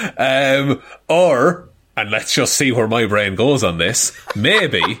 yeah. Or, and let's just see where my brain goes on this,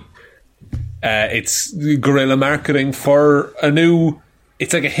 maybe it's guerrilla marketing for a new...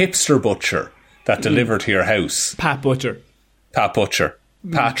 It's like a hipster butcher that delivered to your house. Pat Butcher.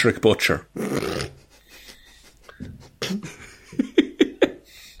 Patrick Butcher.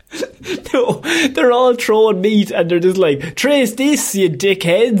 No, they're all throwing meat and they're just like, trace this, you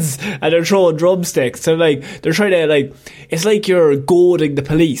dickheads, and they're throwing drumsticks. So they're trying to it's like you're goading the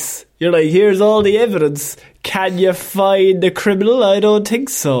police. You're like, here's all the evidence. Can you find the criminal? I don't think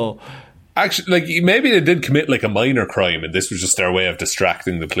so. Actually, maybe they did commit a minor crime and this was just their way of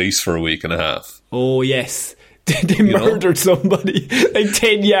distracting the police for a week and a half. Oh yes, They murdered somebody like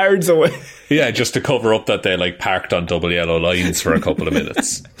 10 yards away. Yeah, just to cover up that they like parked on double yellow lines for a couple of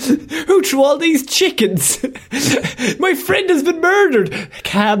minutes. Who threw all these chickens? My friend has been murdered.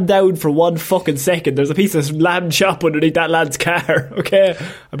 Calm down for 1 fucking second. There's a piece of lamb chop underneath that lad's car. Okay,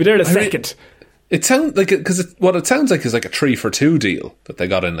 I'll be there in a second. It sounds like what it sounds like is like a 3-for-2 deal that they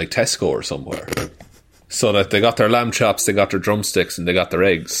got in like Tesco or somewhere. So that they got their lamb chops, they got their drumsticks, and they got their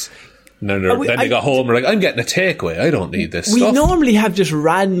eggs. And then they got home and were like, I'm getting a takeaway. I don't need this stuff. We normally have just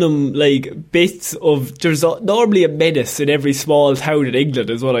random like bits of... There's normally a menace in every small town in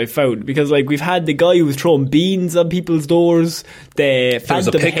England is what I found. Because like we've had the guy who was throwing beans on people's doors. The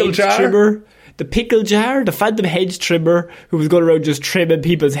phantom hedge trimmer. The pickle jar. The phantom hedge trimmer who was going around just trimming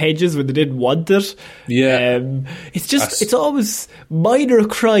people's hedges when they didn't want it. Yeah. It's always minor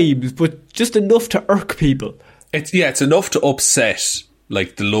crimes, but just enough to irk people. It's enough to upset...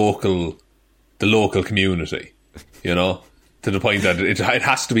 like the local community, you know, to the point that it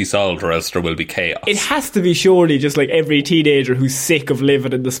has to be solved or else there will be chaos. It has to be surely just like every teenager who's sick of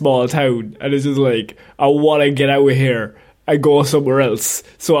living in the small town and is just like, I want to get out of here and go somewhere else,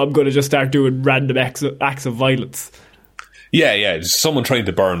 so I'm going to just start doing random acts of violence. Yeah, just someone trying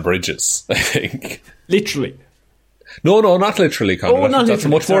to burn bridges, I think. Literally. No, not literally, Conor. That's a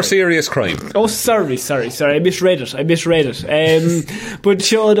much more serious crime. Oh, sorry. I misread it. But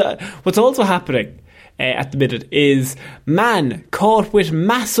Sean, what's also happening at the minute is man caught with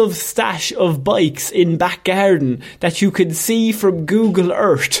massive stash of bikes in back garden that you can see from Google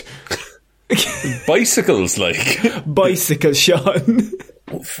Earth. Bicycles, like. Bicycles, Sean.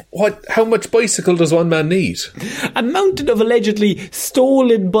 What? How much bicycle does one man need? A mountain of allegedly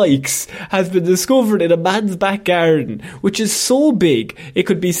stolen bikes has been discovered in a man's back garden, which is so big it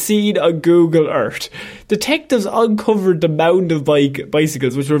could be seen on Google Earth. Detectives uncovered the mound of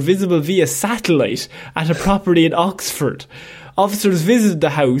bicycles which were visible via satellite at a property in Oxford. Officers visited the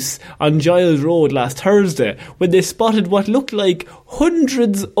house on Giles Road last Thursday when they spotted what looked like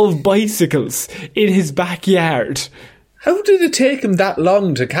hundreds of bicycles in his backyard. How did it take him that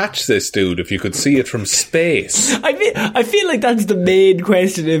long to catch this dude if you could see it from space? I feel like that's the main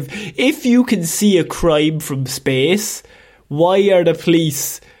question. If you can see a crime from space, why are the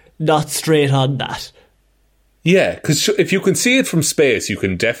police not straight on that? Yeah, because if you can see it from space, you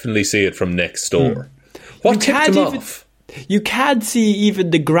can definitely see it from next door. What tipped him off? You can't see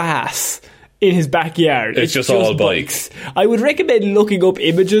even the grass in his backyard. It's just all bikes. I would recommend looking up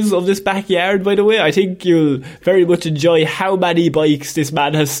images of this backyard, by the way. I think you'll very much enjoy how many bikes this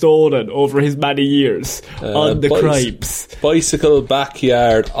man has stolen over his many years on the crimes. Bicycle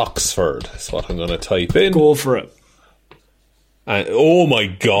backyard Oxford is what I'm going to type in. Go for it. And, oh my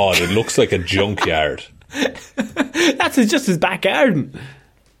God, it looks like a junkyard. That's just his back garden.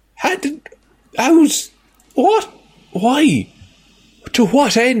 What? Why? To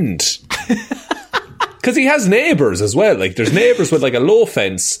what end? Because he has neighbours as well. Like, there's neighbours with like a low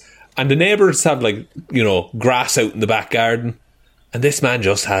fence, and the neighbours have like, you know, grass out in the back garden, and this man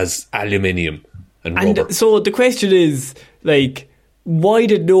just has aluminium and rubber. And so the question is, like, why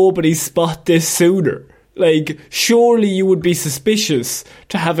did nobody spot this sooner? Like, surely you would be suspicious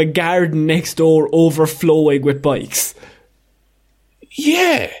to have a garden next door overflowing with bikes.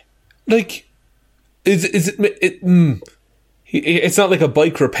 Yeah, like, it's not like a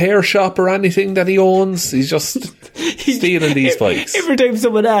bike repair shop or anything that he owns. He's just stealing these bikes. Every time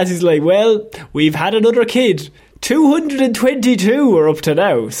someone asks, he's like, well, we've had another kid. 222 are up to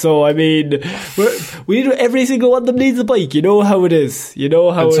now. So, I mean, we need every single one of them needs a bike. You know how it is. You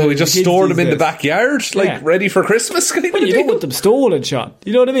know how. And so we just store them in the backyard, like ready for Christmas. Well, you don't want them stolen, Sean.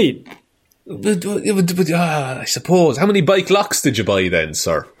 You know what I mean? I suppose. How many bike locks did you buy then,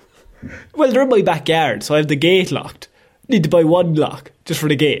 sir? Well, they're in my backyard, so I have the gate locked. Need to buy one lock just for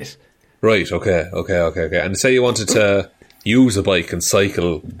the gate. Right, okay. And say you wanted to use a bike and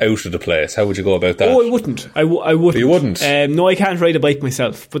cycle out of the place, how would you go about that? Oh, I wouldn't. I wouldn't. You wouldn't? No, I can't ride a bike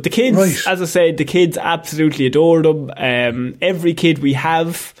myself. But the kids, right. As I said, the kids absolutely adore them. Every kid we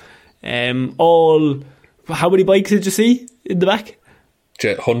have, how many bikes did you see in the back?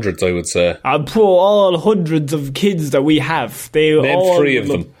 Hundreds, I would say. All hundreds of kids that we have. Name 3 of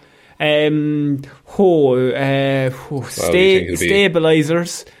them.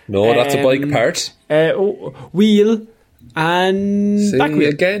 Stabilizers. No, that's a bike part. Wheel and back wheel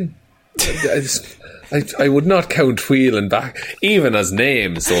again. I would not count wheel and back, even as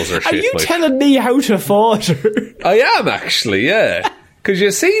names. Those are shit. Are you telling me how to fodder? I am actually, yeah, because you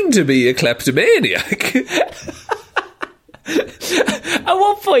seem to be a kleptomaniac. At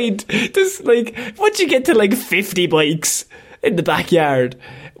what point does once you get to 50 bikes in the backyard?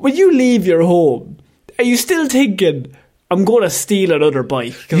 When you leave your home are you still thinking, I'm going to steal another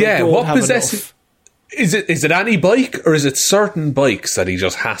bike? Yeah, what possesses... Is it any bike, or is it certain bikes that he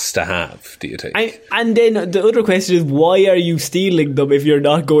just has to have, do you think? And then the other question is, why are you stealing them if you're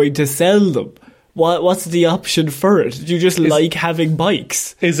not going to sell them? What's the option for it? Do you just like having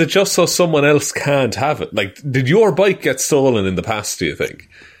bikes? Is it just so someone else can't have it? Like, did your bike get stolen in the past, do you think?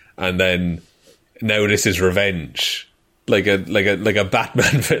 And then now this is revenge. Like a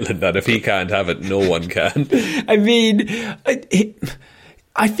Batman villain, that if he can't have it, no one can. I mean,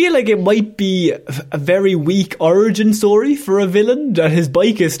 I feel like it might be a very weak origin story for a villain, that his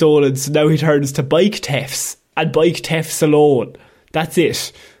bike is stolen, so now he turns to bike thefts, and bike thefts alone. That's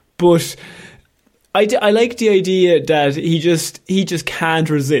it. But I like the idea that he just can't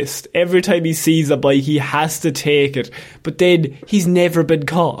resist. Every time he sees a bike, he has to take it, but then he's never been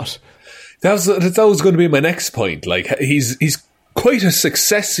caught. That was going to be my next point. Like, he's quite a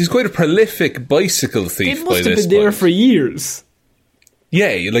success. He's quite a prolific bicycle thief. It must have been there for years.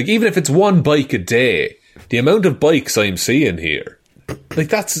 Yeah, like, even if it's one bike a day, the amount of bikes I'm seeing here, like,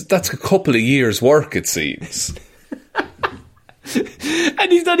 that's a couple of years' work, it seems.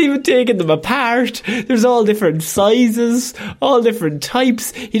 And he's not even taking them apart. There's all different sizes, all different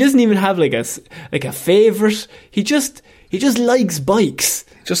types. He doesn't even have like a favourite. He just likes bikes.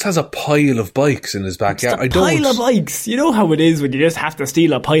 He just has a pile of bikes in his backyard. Pile of bikes. You know how it is when you just have to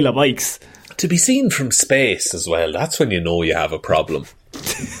steal a pile of bikes. To be seen from space as well, that's when you know you have a problem.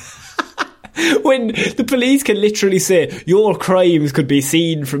 When the police can literally say your crimes could be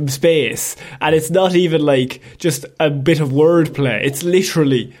seen from space, and it's not even like just a bit of wordplay, it's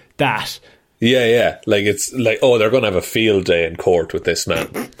literally that. Yeah, like it's like, oh, they're going to have a field day in court with this man,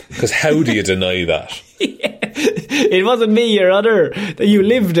 because how do you deny that? Yeah. It wasn't me, Your Honour, that you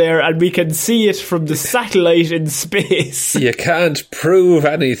live there and we can see it from the satellite in space. You can't prove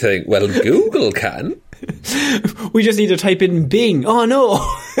anything. Well, Google can. We just need to type in Bing. Oh no,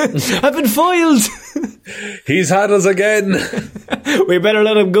 I've been foiled. He's had us again. We better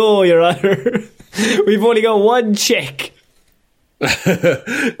let him go, Your Honour. We've only got one check.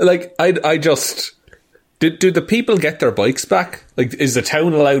 Like, I just... Do the people get their bikes back? Like, is the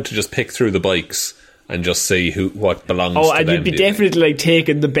town allowed to just pick through the bikes and just see what belongs to them? Oh, and you'd be definitely like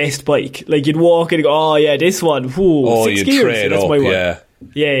taking the best bike. Like, you'd walk in and go, oh yeah, this one. Whew, 6 gears. Trade that's up, my one.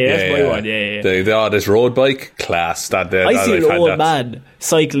 Yeah, that's my one. Yeah. This road bike, class. I seen an old man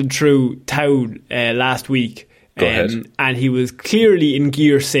cycling through town last week. Go ahead. And he was clearly in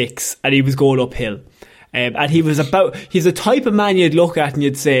gear 6 and he was going uphill. And he's the type of man you'd look at and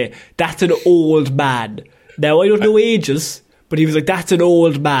you'd say, that's an old man. Now, I don't know ages, but he was like, that's an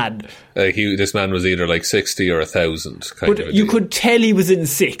old man. This man was either like 60 or 1,000. But you could tell he was in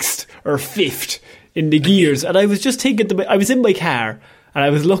 6th or 5th in the gears. And I was just thinking, I was in my car and I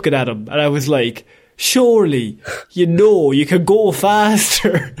was looking at him and I was like, surely, you can go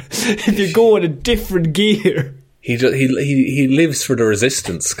faster if you go in a different gear. He lives for the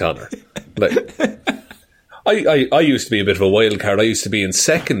resistance, Connor. Like... I used to be a bit of a wild card. I used to be in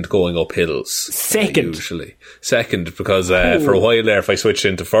 2nd going up hills. Usually. 2nd, because for a while there, if I switched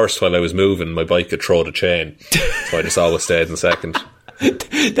into 1st while I was moving, my bike could throw the chain. So I just always stayed in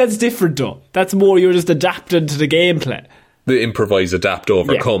 2nd. That's different though. That's more you're just adapting to the gameplay. The improvise, adapt,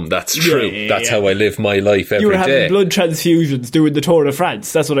 overcome. Yeah. That's true. Yeah, That's how I live my life every day. You were having blood transfusions doing the Tour de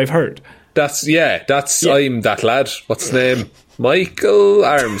France. That's what I've heard. I'm that lad. What's his name? Michael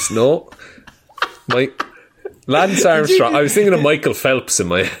Arms. No. Lance Armstrong. I was thinking of Michael Phelps in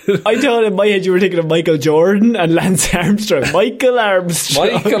my head. I thought in my head you were thinking of Michael Jordan and Lance Armstrong. Michael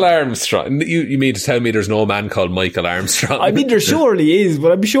Armstrong. You mean to tell me there's no man called Michael Armstrong? I mean, there surely is,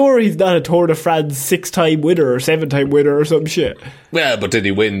 but I'm sure he's not a Tour de France 6-time winner or 7-time winner or some shit. Well, but did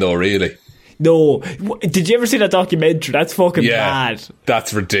he win though, really? No. Did you ever see that documentary? That's fucking bad.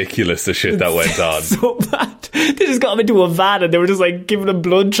 That's ridiculous, the shit that went on. So bad. They just got him into a van and they were just like giving him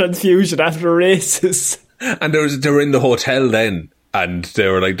blood transfusion after races. And they were in the hotel then, and they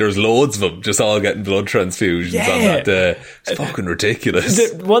were like, there's loads of them just all getting blood transfusions on that day. It's fucking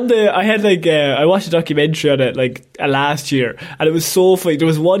ridiculous. One day I had I watched a documentary on it last year, and it was so funny. There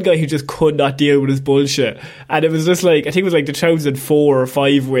was one guy who just could not deal with his bullshit, and it was just like, I think it was like the 2004 or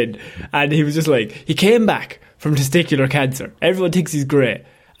 5 win, and he was just like, he came back from testicular cancer. Everyone thinks he's great.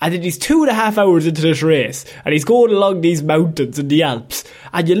 And then he's 2.5 hours into this race, and he's going along these mountains in the Alps,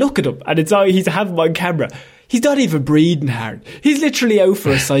 and you look at him, and it's all he's having on camera. He's not even breathing hard. He's literally out for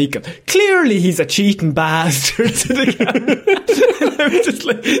a cycle. Clearly he's a cheating bastard to the camera. And I'm just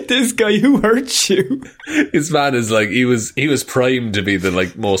like, this guy, who hurt you? His man is like, he was primed to be the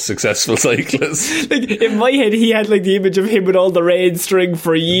like most successful cyclist. Like, in my head, he had like the image of him with all the red string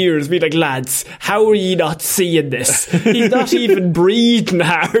for years, being like, lads, how are you not seeing this? He's not even breathing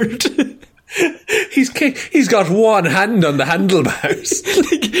hard. He's got one hand on the handlebars.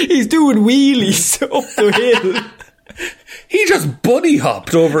 Like, he's doing wheelies up the hill. He just bunny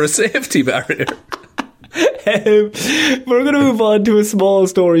hopped over a safety barrier. We're going to move on to a small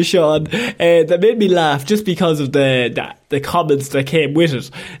story, Sean, that made me laugh just because of the comments that came with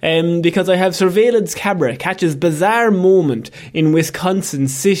it. Because I have surveillance camera catches bizarre moment in Wisconsin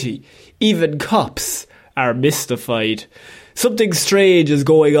City. Even cops are mystified. Something strange is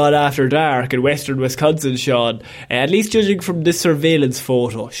going on after dark in western Wisconsin, Sean, at least judging from this surveillance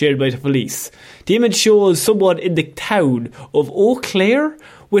photo shared by the police. The image shows someone in the town of Eau Claire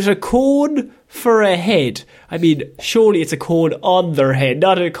with a cone for a head. I mean, surely it's a cone on their head,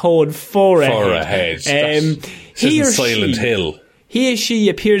 not a cone for a head. For a head. He or Silent Hill. He or she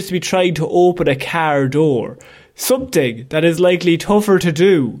appears to be trying to open a car door. Something that is likely tougher to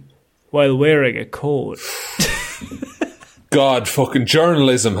do while wearing a cone. God, fucking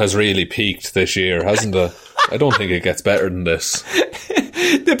journalism has really peaked this year, hasn't it? I don't think it gets better than this.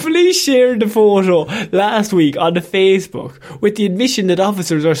 The police shared the photo last week on the Facebook with the admission that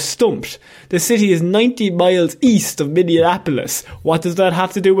officers are stumped. The city is 90 miles east of Minneapolis. What does that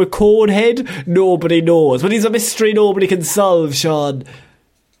have to do with Conehead? Nobody knows. But he's a mystery nobody can solve, Sean.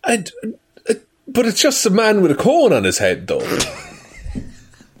 But it's just a man with a cone on his head, though.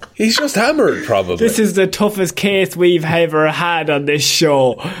 He's just hammered, probably. This is the toughest case we've ever had on this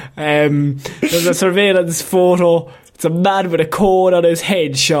show. There's a surveillance photo. It's a man with a cone on his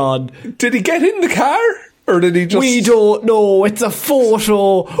head, Sean. Did he get in the car? Or did he just... We don't know. It's a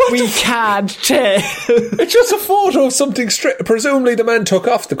photo. We can't tell. It's just a photo of something straight. Presumably the man took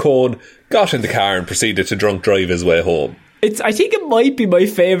off the cone, got in the car and proceeded to drunk drive his way home. I think it might be my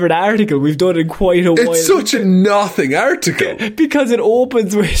favourite article we've done in quite a while. It's such a nothing article. Because it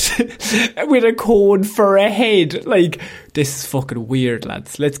opens with a cone for a head. Like, this is fucking weird,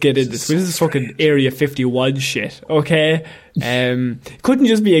 lads. Let's get into this. This is fucking Area 51 shit, okay? Couldn't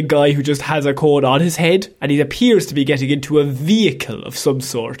just be a guy who just has a cone on his head and he appears to be getting into a vehicle of some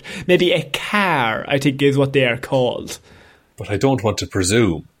sort. Maybe a car, I think is what they are called. But I don't want to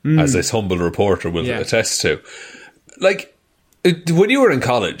presume, as this humble reporter will attest to. Like, when you were in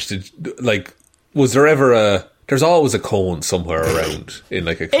college, was there ever there's always a cone somewhere around in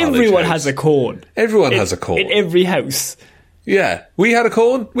like a college Everyone house. has a cone. Everyone has a cone. In every house. Yeah. We had a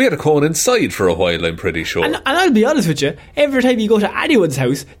cone. We had a cone inside for a while, I'm pretty sure. And I'll be honest with you, every time you go to anyone's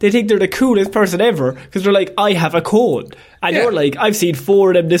house, they think they're the coolest person ever because they're like, I have a cone. And you're like, I've seen 4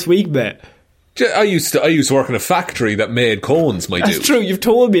 of them this week, mate. I used to work in a factory that made cones, my dude. That's true, you've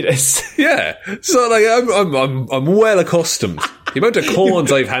told me this. Yeah. So like I'm well accustomed. The amount of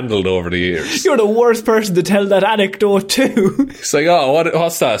cones I've handled over the years. You're the worst person to tell that anecdote to. It's like, oh,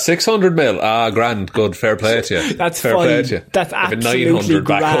 what's that? 600 mil? Ah, grand, good, fair play to you. That's fair fine. Play to you. That's absolutely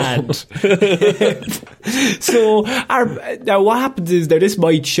grand. So, now what happens is, now this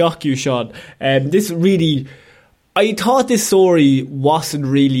might shock you, Sean. I thought this story wasn't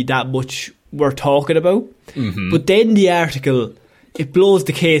really that much we're talking about, but then the article, it blows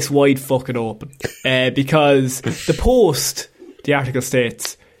the case wide fucking open, because the Post, the article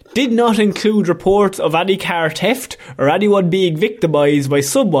states, did not include reports of any car theft or anyone being victimised by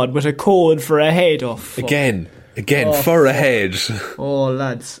someone with a cone for a head. Again, for a head. Oh,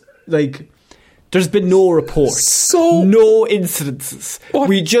 lads, like, there's been no reports, no incidences. What?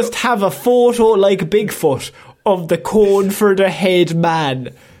 We just have a photo like Bigfoot of the cone for the head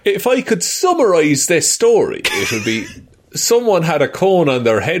man. If I could summarise this story, it would be someone had a cone on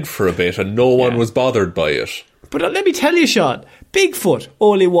their head for a bit and no one was bothered by it. But let me tell you, Sean, Bigfoot,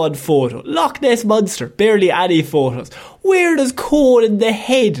 only one photo. Loch Ness Monster, barely any photos. Where does cone in the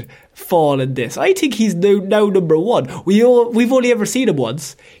head fall in this? I think he's now number 1. We've only ever seen him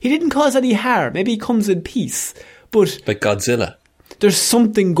once. He didn't cause any harm. Maybe he comes in peace. But like Godzilla. There's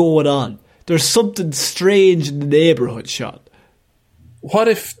something going on. There's something strange in the neighbourhood, Sean. What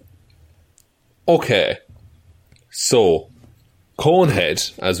if... Okay. So,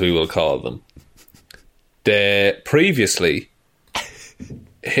 Conehead, as we will call them, they previously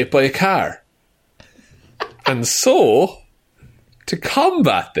hit by a car. And so, to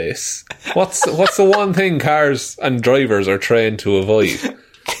combat this, what's the one thing cars and drivers are trained to avoid?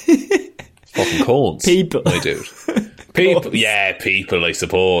 Fucking cones. People. My dude. People, I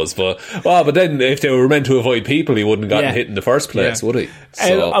suppose. But then if they were meant to avoid people, he wouldn't have gotten hit in the first place, would he?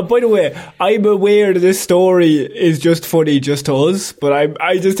 So. By the way, I'm aware that this story is just funny just to us, but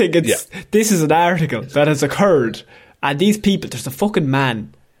I just think this is an article that has occurred, and these people, there's a fucking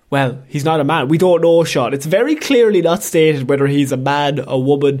man. Well, he's not a man. We don't know, Sean. It's very clearly not stated whether he's a man, a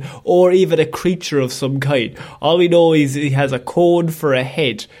woman, or even a creature of some kind. All we know is he has a code for a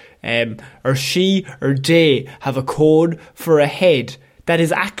head. Or she or they have a code for a head that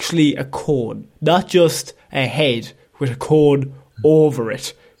is actually a cone, not just a head with a cone over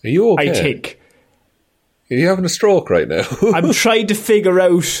it. Are you okay? I think. Are you having a stroke right now? I'm trying to figure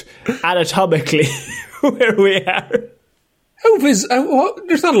out anatomically where we are. There's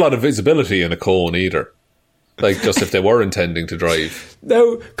not a lot of visibility in a cone either. Like, just if they were intending to drive.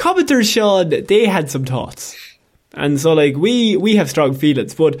 Now, commenters, Sean, they had some thoughts. And so, like, we have strong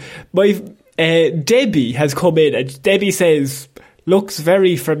feelings. But my Debbie has come in, and Debbie says, looks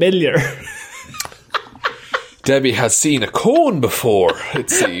very familiar. Debbie has seen a cone before,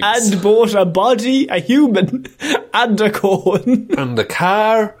 it seems. And both a body, a human, and a cone. And a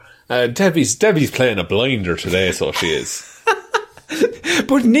car. Debbie's playing a blinder today, so she is.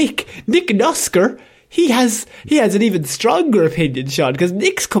 But Nick Nosker, he has an even stronger opinion, Sean, because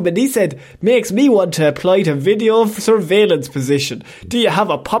Nick's coming, he said, makes me want to apply to video surveillance position. Do you have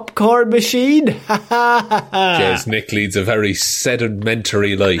a popcorn machine? Yes, Nick leads a very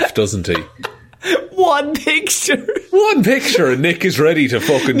sedimentary life, doesn't he? One picture, and Nick is ready to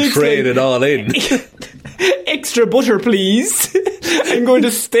fucking trade it all in. Extra butter, please. I'm going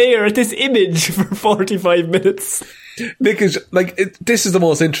to stare at this image for 45 minutes. Nick is like, this is the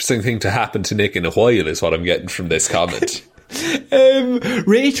most interesting thing to happen to Nick in a while, is what I'm getting from this comment.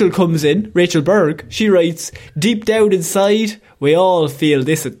 Rachel comes in, Rachel Berg. She writes, deep down inside, we all feel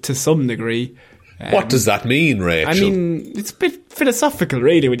this to some degree. What does that mean, Rachel? I mean, it's a bit philosophical,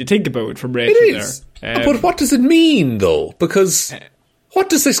 really, when you think about it from Rachel. It is. But what does it mean, though? Because what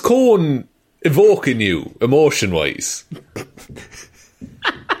does this cone evoke in you, emotion-wise?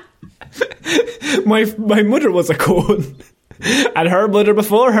 My mother was a cone, and her mother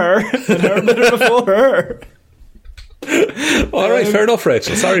before her, and her mother before her. Alright, fair enough,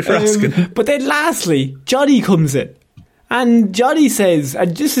 Rachel. Sorry for asking. But then lastly, Johnny comes in. And Johnny says,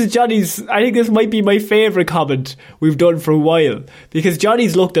 and this is Johnny's, I think this might be my favourite comment we've done for a while, because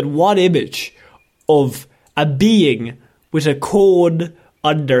Johnny's looked at one image of a being with a cone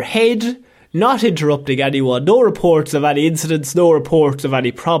on their head, not interrupting anyone, no reports of any incidents, no reports of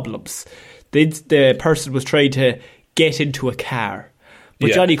any problems. The person was trying to get into a car.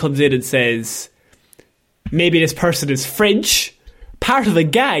 But Johnny comes in and says, maybe this person is French, part of a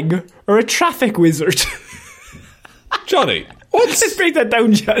gang, or a traffic wizard. Johnny, let's break that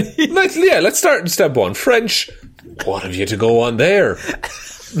down, Johnny. Let's start in step one. French, what have you to go on there?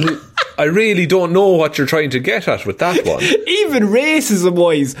 I really don't know what you're trying to get at with that one. Even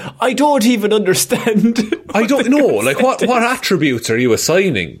racism-wise, I don't even understand. I don't know. Like, what attributes are you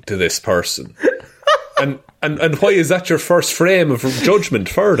assigning to this person? And why is that your first frame of judgment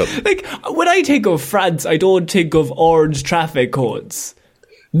for them? Like, when I think of France, I don't think of orange traffic codes.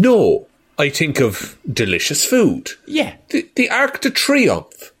 No, I think of delicious food. Yeah. The Arc de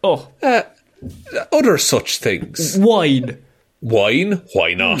Triomphe. Oh. Other such things. Wine,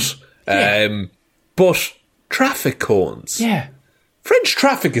 why not? Yeah. But traffic cones. Yeah. French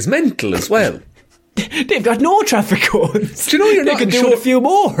traffic is mental as well. They've got no traffic cones. Do you know you're not insured? They could do a few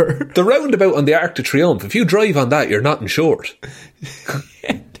more. The roundabout on the Arc de Triomphe, if you drive on that, you're not insured.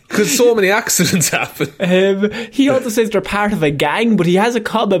 Because so many accidents happen. He also says they're part of a gang, but he has a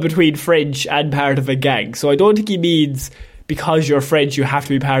comma between French and part of a gang. So I don't think he means because you're French, you have to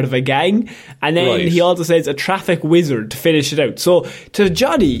be part of a gang. And then he also says a traffic wizard to finish it out. So to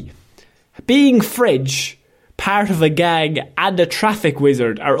Johnny, being French, part of a gang, and a traffic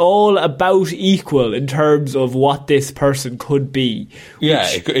wizard are all about equal in terms of what this person could be. Yeah,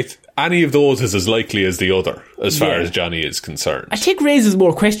 any of those is as likely as the other, as far as Johnny is concerned. I think raises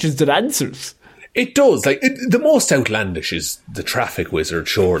more questions than answers. It does. Like, the most outlandish is the traffic wizard,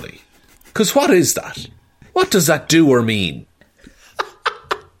 surely. Because what is that? What does that do or mean?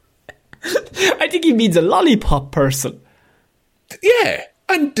 I think he means a lollipop person. Yeah.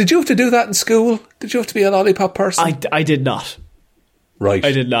 And did you have to do that in school? Did you have to be a lollipop person? I did not. Right.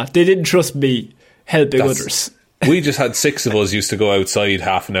 I did not. They didn't trust me helping others. We just had 6 of us used to go outside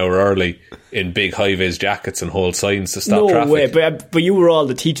half an hour early in big high-vis jackets and hold signs to stop traffic. No way, but you were all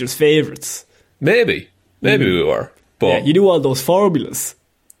the teachers' favourites. Maybe we were. But yeah, you knew all those formulas.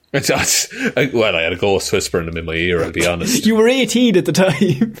 Well, I had a ghost whispering them in my ear, I'll be honest. You were 18 at the time.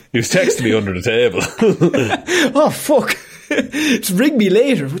 He was texting me under the table. Oh, fuck. Just ring me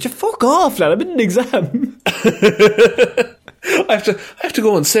later. Would you fuck off, lad? I'm in an exam. I have to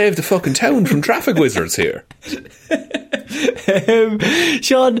go and save the fucking town from traffic wizards here.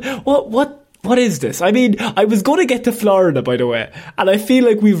 Sean, what is this? I mean, I was going to get to Florida, by the way, and I feel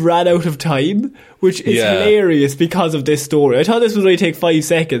like we've ran out of time, which is hilarious because of this story. I thought this would only take 5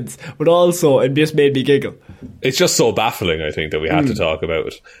 seconds, but also it just made me giggle. It's just so baffling, I think, that we had to talk about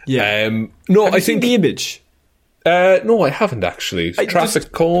it. Yeah. No, Have I you seen think the image. No, I haven't actually.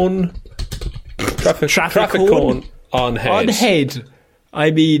 Traffic cone on head. On head. I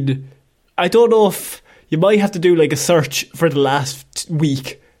mean, I don't know if you might have to do like a search for the last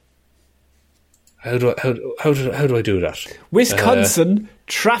week. How do I do that? Wisconsin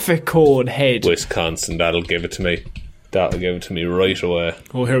traffic cone head. Wisconsin, that'll give it to me. That'll give it to me right away.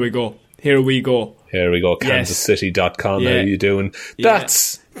 Oh, here we go. KansasCity.com. Yeah. How are you doing? Yeah.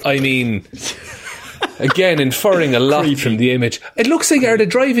 That's, I mean, again, inferring a lot from the image. It looks like, are they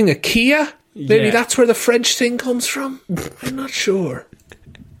driving a Kia? Maybe that's where the French thing comes from. I'm not sure.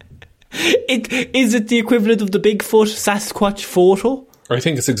 Is it the equivalent of the Bigfoot Sasquatch photo? I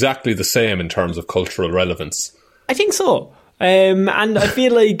think it's exactly the same in terms of cultural relevance. I think so. And I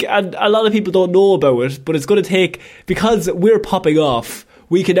feel like a lot of people don't know about it, but it's going to take, because we're popping off,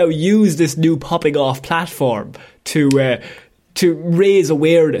 we can now use this new popping off platform to raise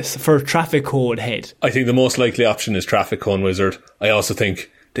awareness for Traffic Cone Head. I think the most likely option is Traffic Cone Wizard. I also think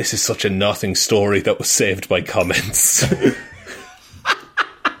this is such a nothing story that was saved by comments.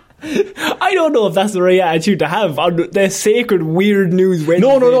 I don't know if that's the right attitude to have on the sacred weird news Wednesday.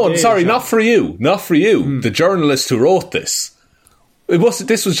 No, I'm day, sorry, Sean. not for you. The journalist who wrote this.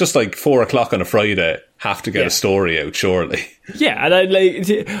 This was just like 4:00 on a Friday. Have to get a story out, surely. Yeah, and I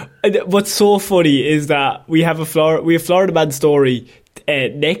like. What's so funny is that we have Florida Man story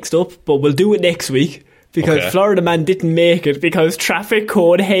next up, but we'll do it next week. Because Florida Man didn't make it because Traffic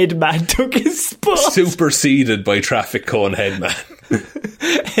Cone Head Man took his spot. Superseded by Traffic Cone Head Man.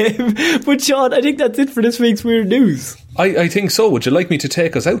 But Sean, I think that's it for this week's Weird News. I think so. Would you like me to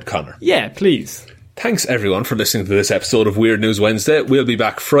take us out, Connor? Yeah, please. Thanks everyone for listening to this episode of Weird News Wednesday. We'll be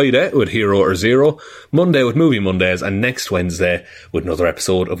back Friday with Hero or Zero, Monday with Movie Mondays, and next Wednesday with another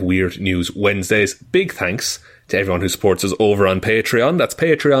episode of Weird News Wednesdays. Big thanks to everyone who supports us over on Patreon. That's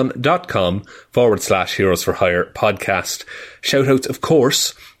patreon.com/Heroes for Hire podcast. Shout outs, of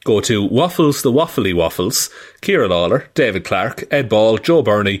course, go to Waffles the Waffly Waffles, Ciara Lawler, David Clark, Ed Ball, Joe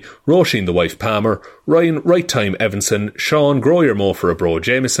Burney, Roisin the Wife Palmer, Ryan Right Time Evanson, Sean Grow Your Mo for a Bro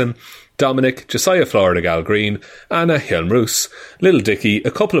Jameson, Dominic, Josiah Florida Gal Green, Anna Hjelmroos, Little Dicky,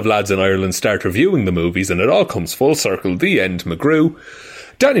 a couple of lads in Ireland start reviewing the movies and it all comes full circle, The End, McGrew,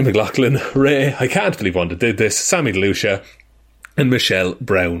 Danny McLaughlin, Ray, I can't believe one that did this, Sammy DeLucia, and Michelle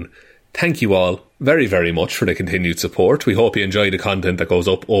Brown. Thank you all very, very much for the continued support. We hope you enjoy the content that goes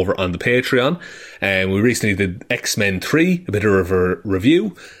up over on the Patreon. We recently did X-Men 3, a bit of a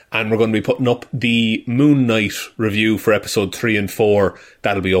review, and we're going to be putting up the Moon Knight review for episode 3 and 4.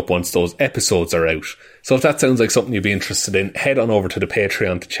 That'll be up once those episodes are out. So if that sounds like something you'd be interested in, head on over to the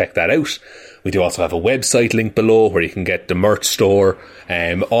Patreon to check that out. We do also have a website link below where you can get the merch store.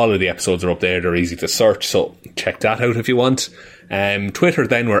 All of the episodes are up there. They're easy to search, so check that out if you want. Twitter,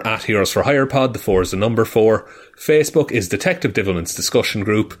 then, we're at Heroes for Hire Pod. The 4 is the number 4. Facebook is Detective Divilment's discussion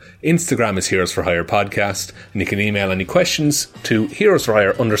group. Instagram is Heroes for Hire Podcast. And you can email any questions to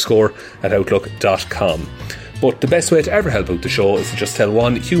heroesforhire_@outlook.com. But the best way to ever help out the show is to just tell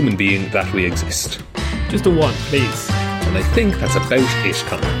one human being that we exist. Just a one, please. And I think that's about it,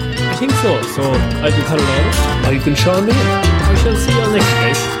 Connor. I think so. So I've been Conor Lawler. I've been Sean Meehan. I shall see you all next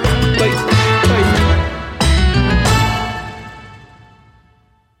week. Bye. Bye.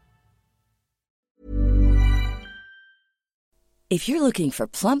 If you're looking for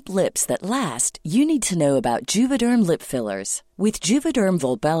plump lips that last, you need to know about Juvederm lip fillers. With Juvederm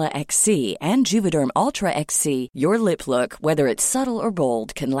Volbella XC and Juvederm Ultra XC, your lip look, whether it's subtle or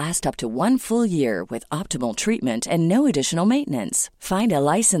bold, can last up to 1 full year with optimal treatment and no additional maintenance. Find a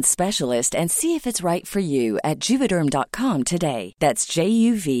licensed specialist and see if it's right for you at Juvederm.com today. That's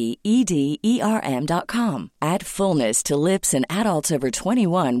JUVEDERM.com. Add fullness to lips in adults over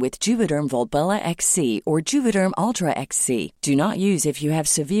 21 with Juvederm Volbella XC or Juvederm Ultra XC. Do not use if you have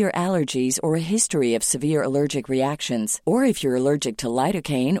severe allergies or a history of severe allergic reactions, or if you're you're allergic to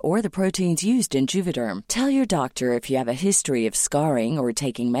lidocaine or the proteins used in Juvederm. Tell your doctor if you have a history of scarring or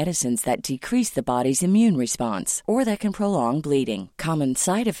taking medicines that decrease the body's immune response or that can prolong bleeding. Common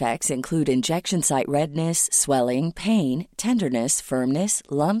side effects include injection site redness, swelling, pain, tenderness, firmness,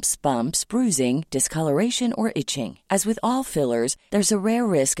 lumps, bumps, bruising, discoloration, or itching. As with all fillers, there's a rare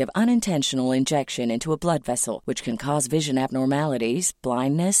risk of unintentional injection into a blood vessel, which can cause vision abnormalities,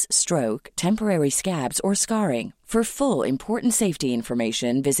 blindness, stroke, temporary scabs, or scarring. For full, important safety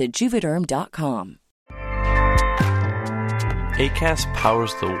information, visit Juvederm.com. Acast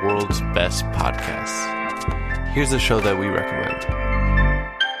powers the world's best podcasts. Here's a show that we recommend.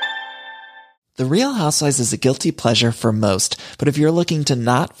 The Real Housewives is a guilty pleasure for most, but if you're looking to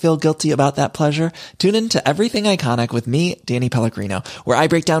not feel guilty about that pleasure, tune in to Everything Iconic with me, Danny Pellegrino, where I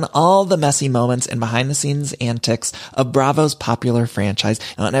break down all the messy moments and behind-the-scenes antics of Bravo's popular franchise.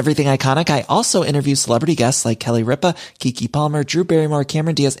 And on Everything Iconic, I also interview celebrity guests like Kelly Ripa, Keke Palmer, Drew Barrymore,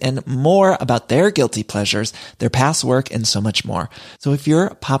 Cameron Diaz, and more about their guilty pleasures, their past work, and so much more. So if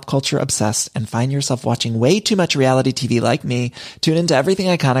you're pop culture obsessed and find yourself watching way too much reality TV like me, tune in to Everything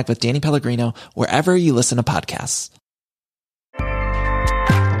Iconic with Danny Pellegrino, wherever you listen to podcasts.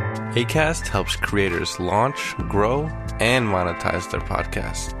 Acast helps creators launch, grow, and monetize their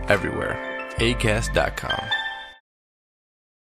podcasts everywhere. Acast.com.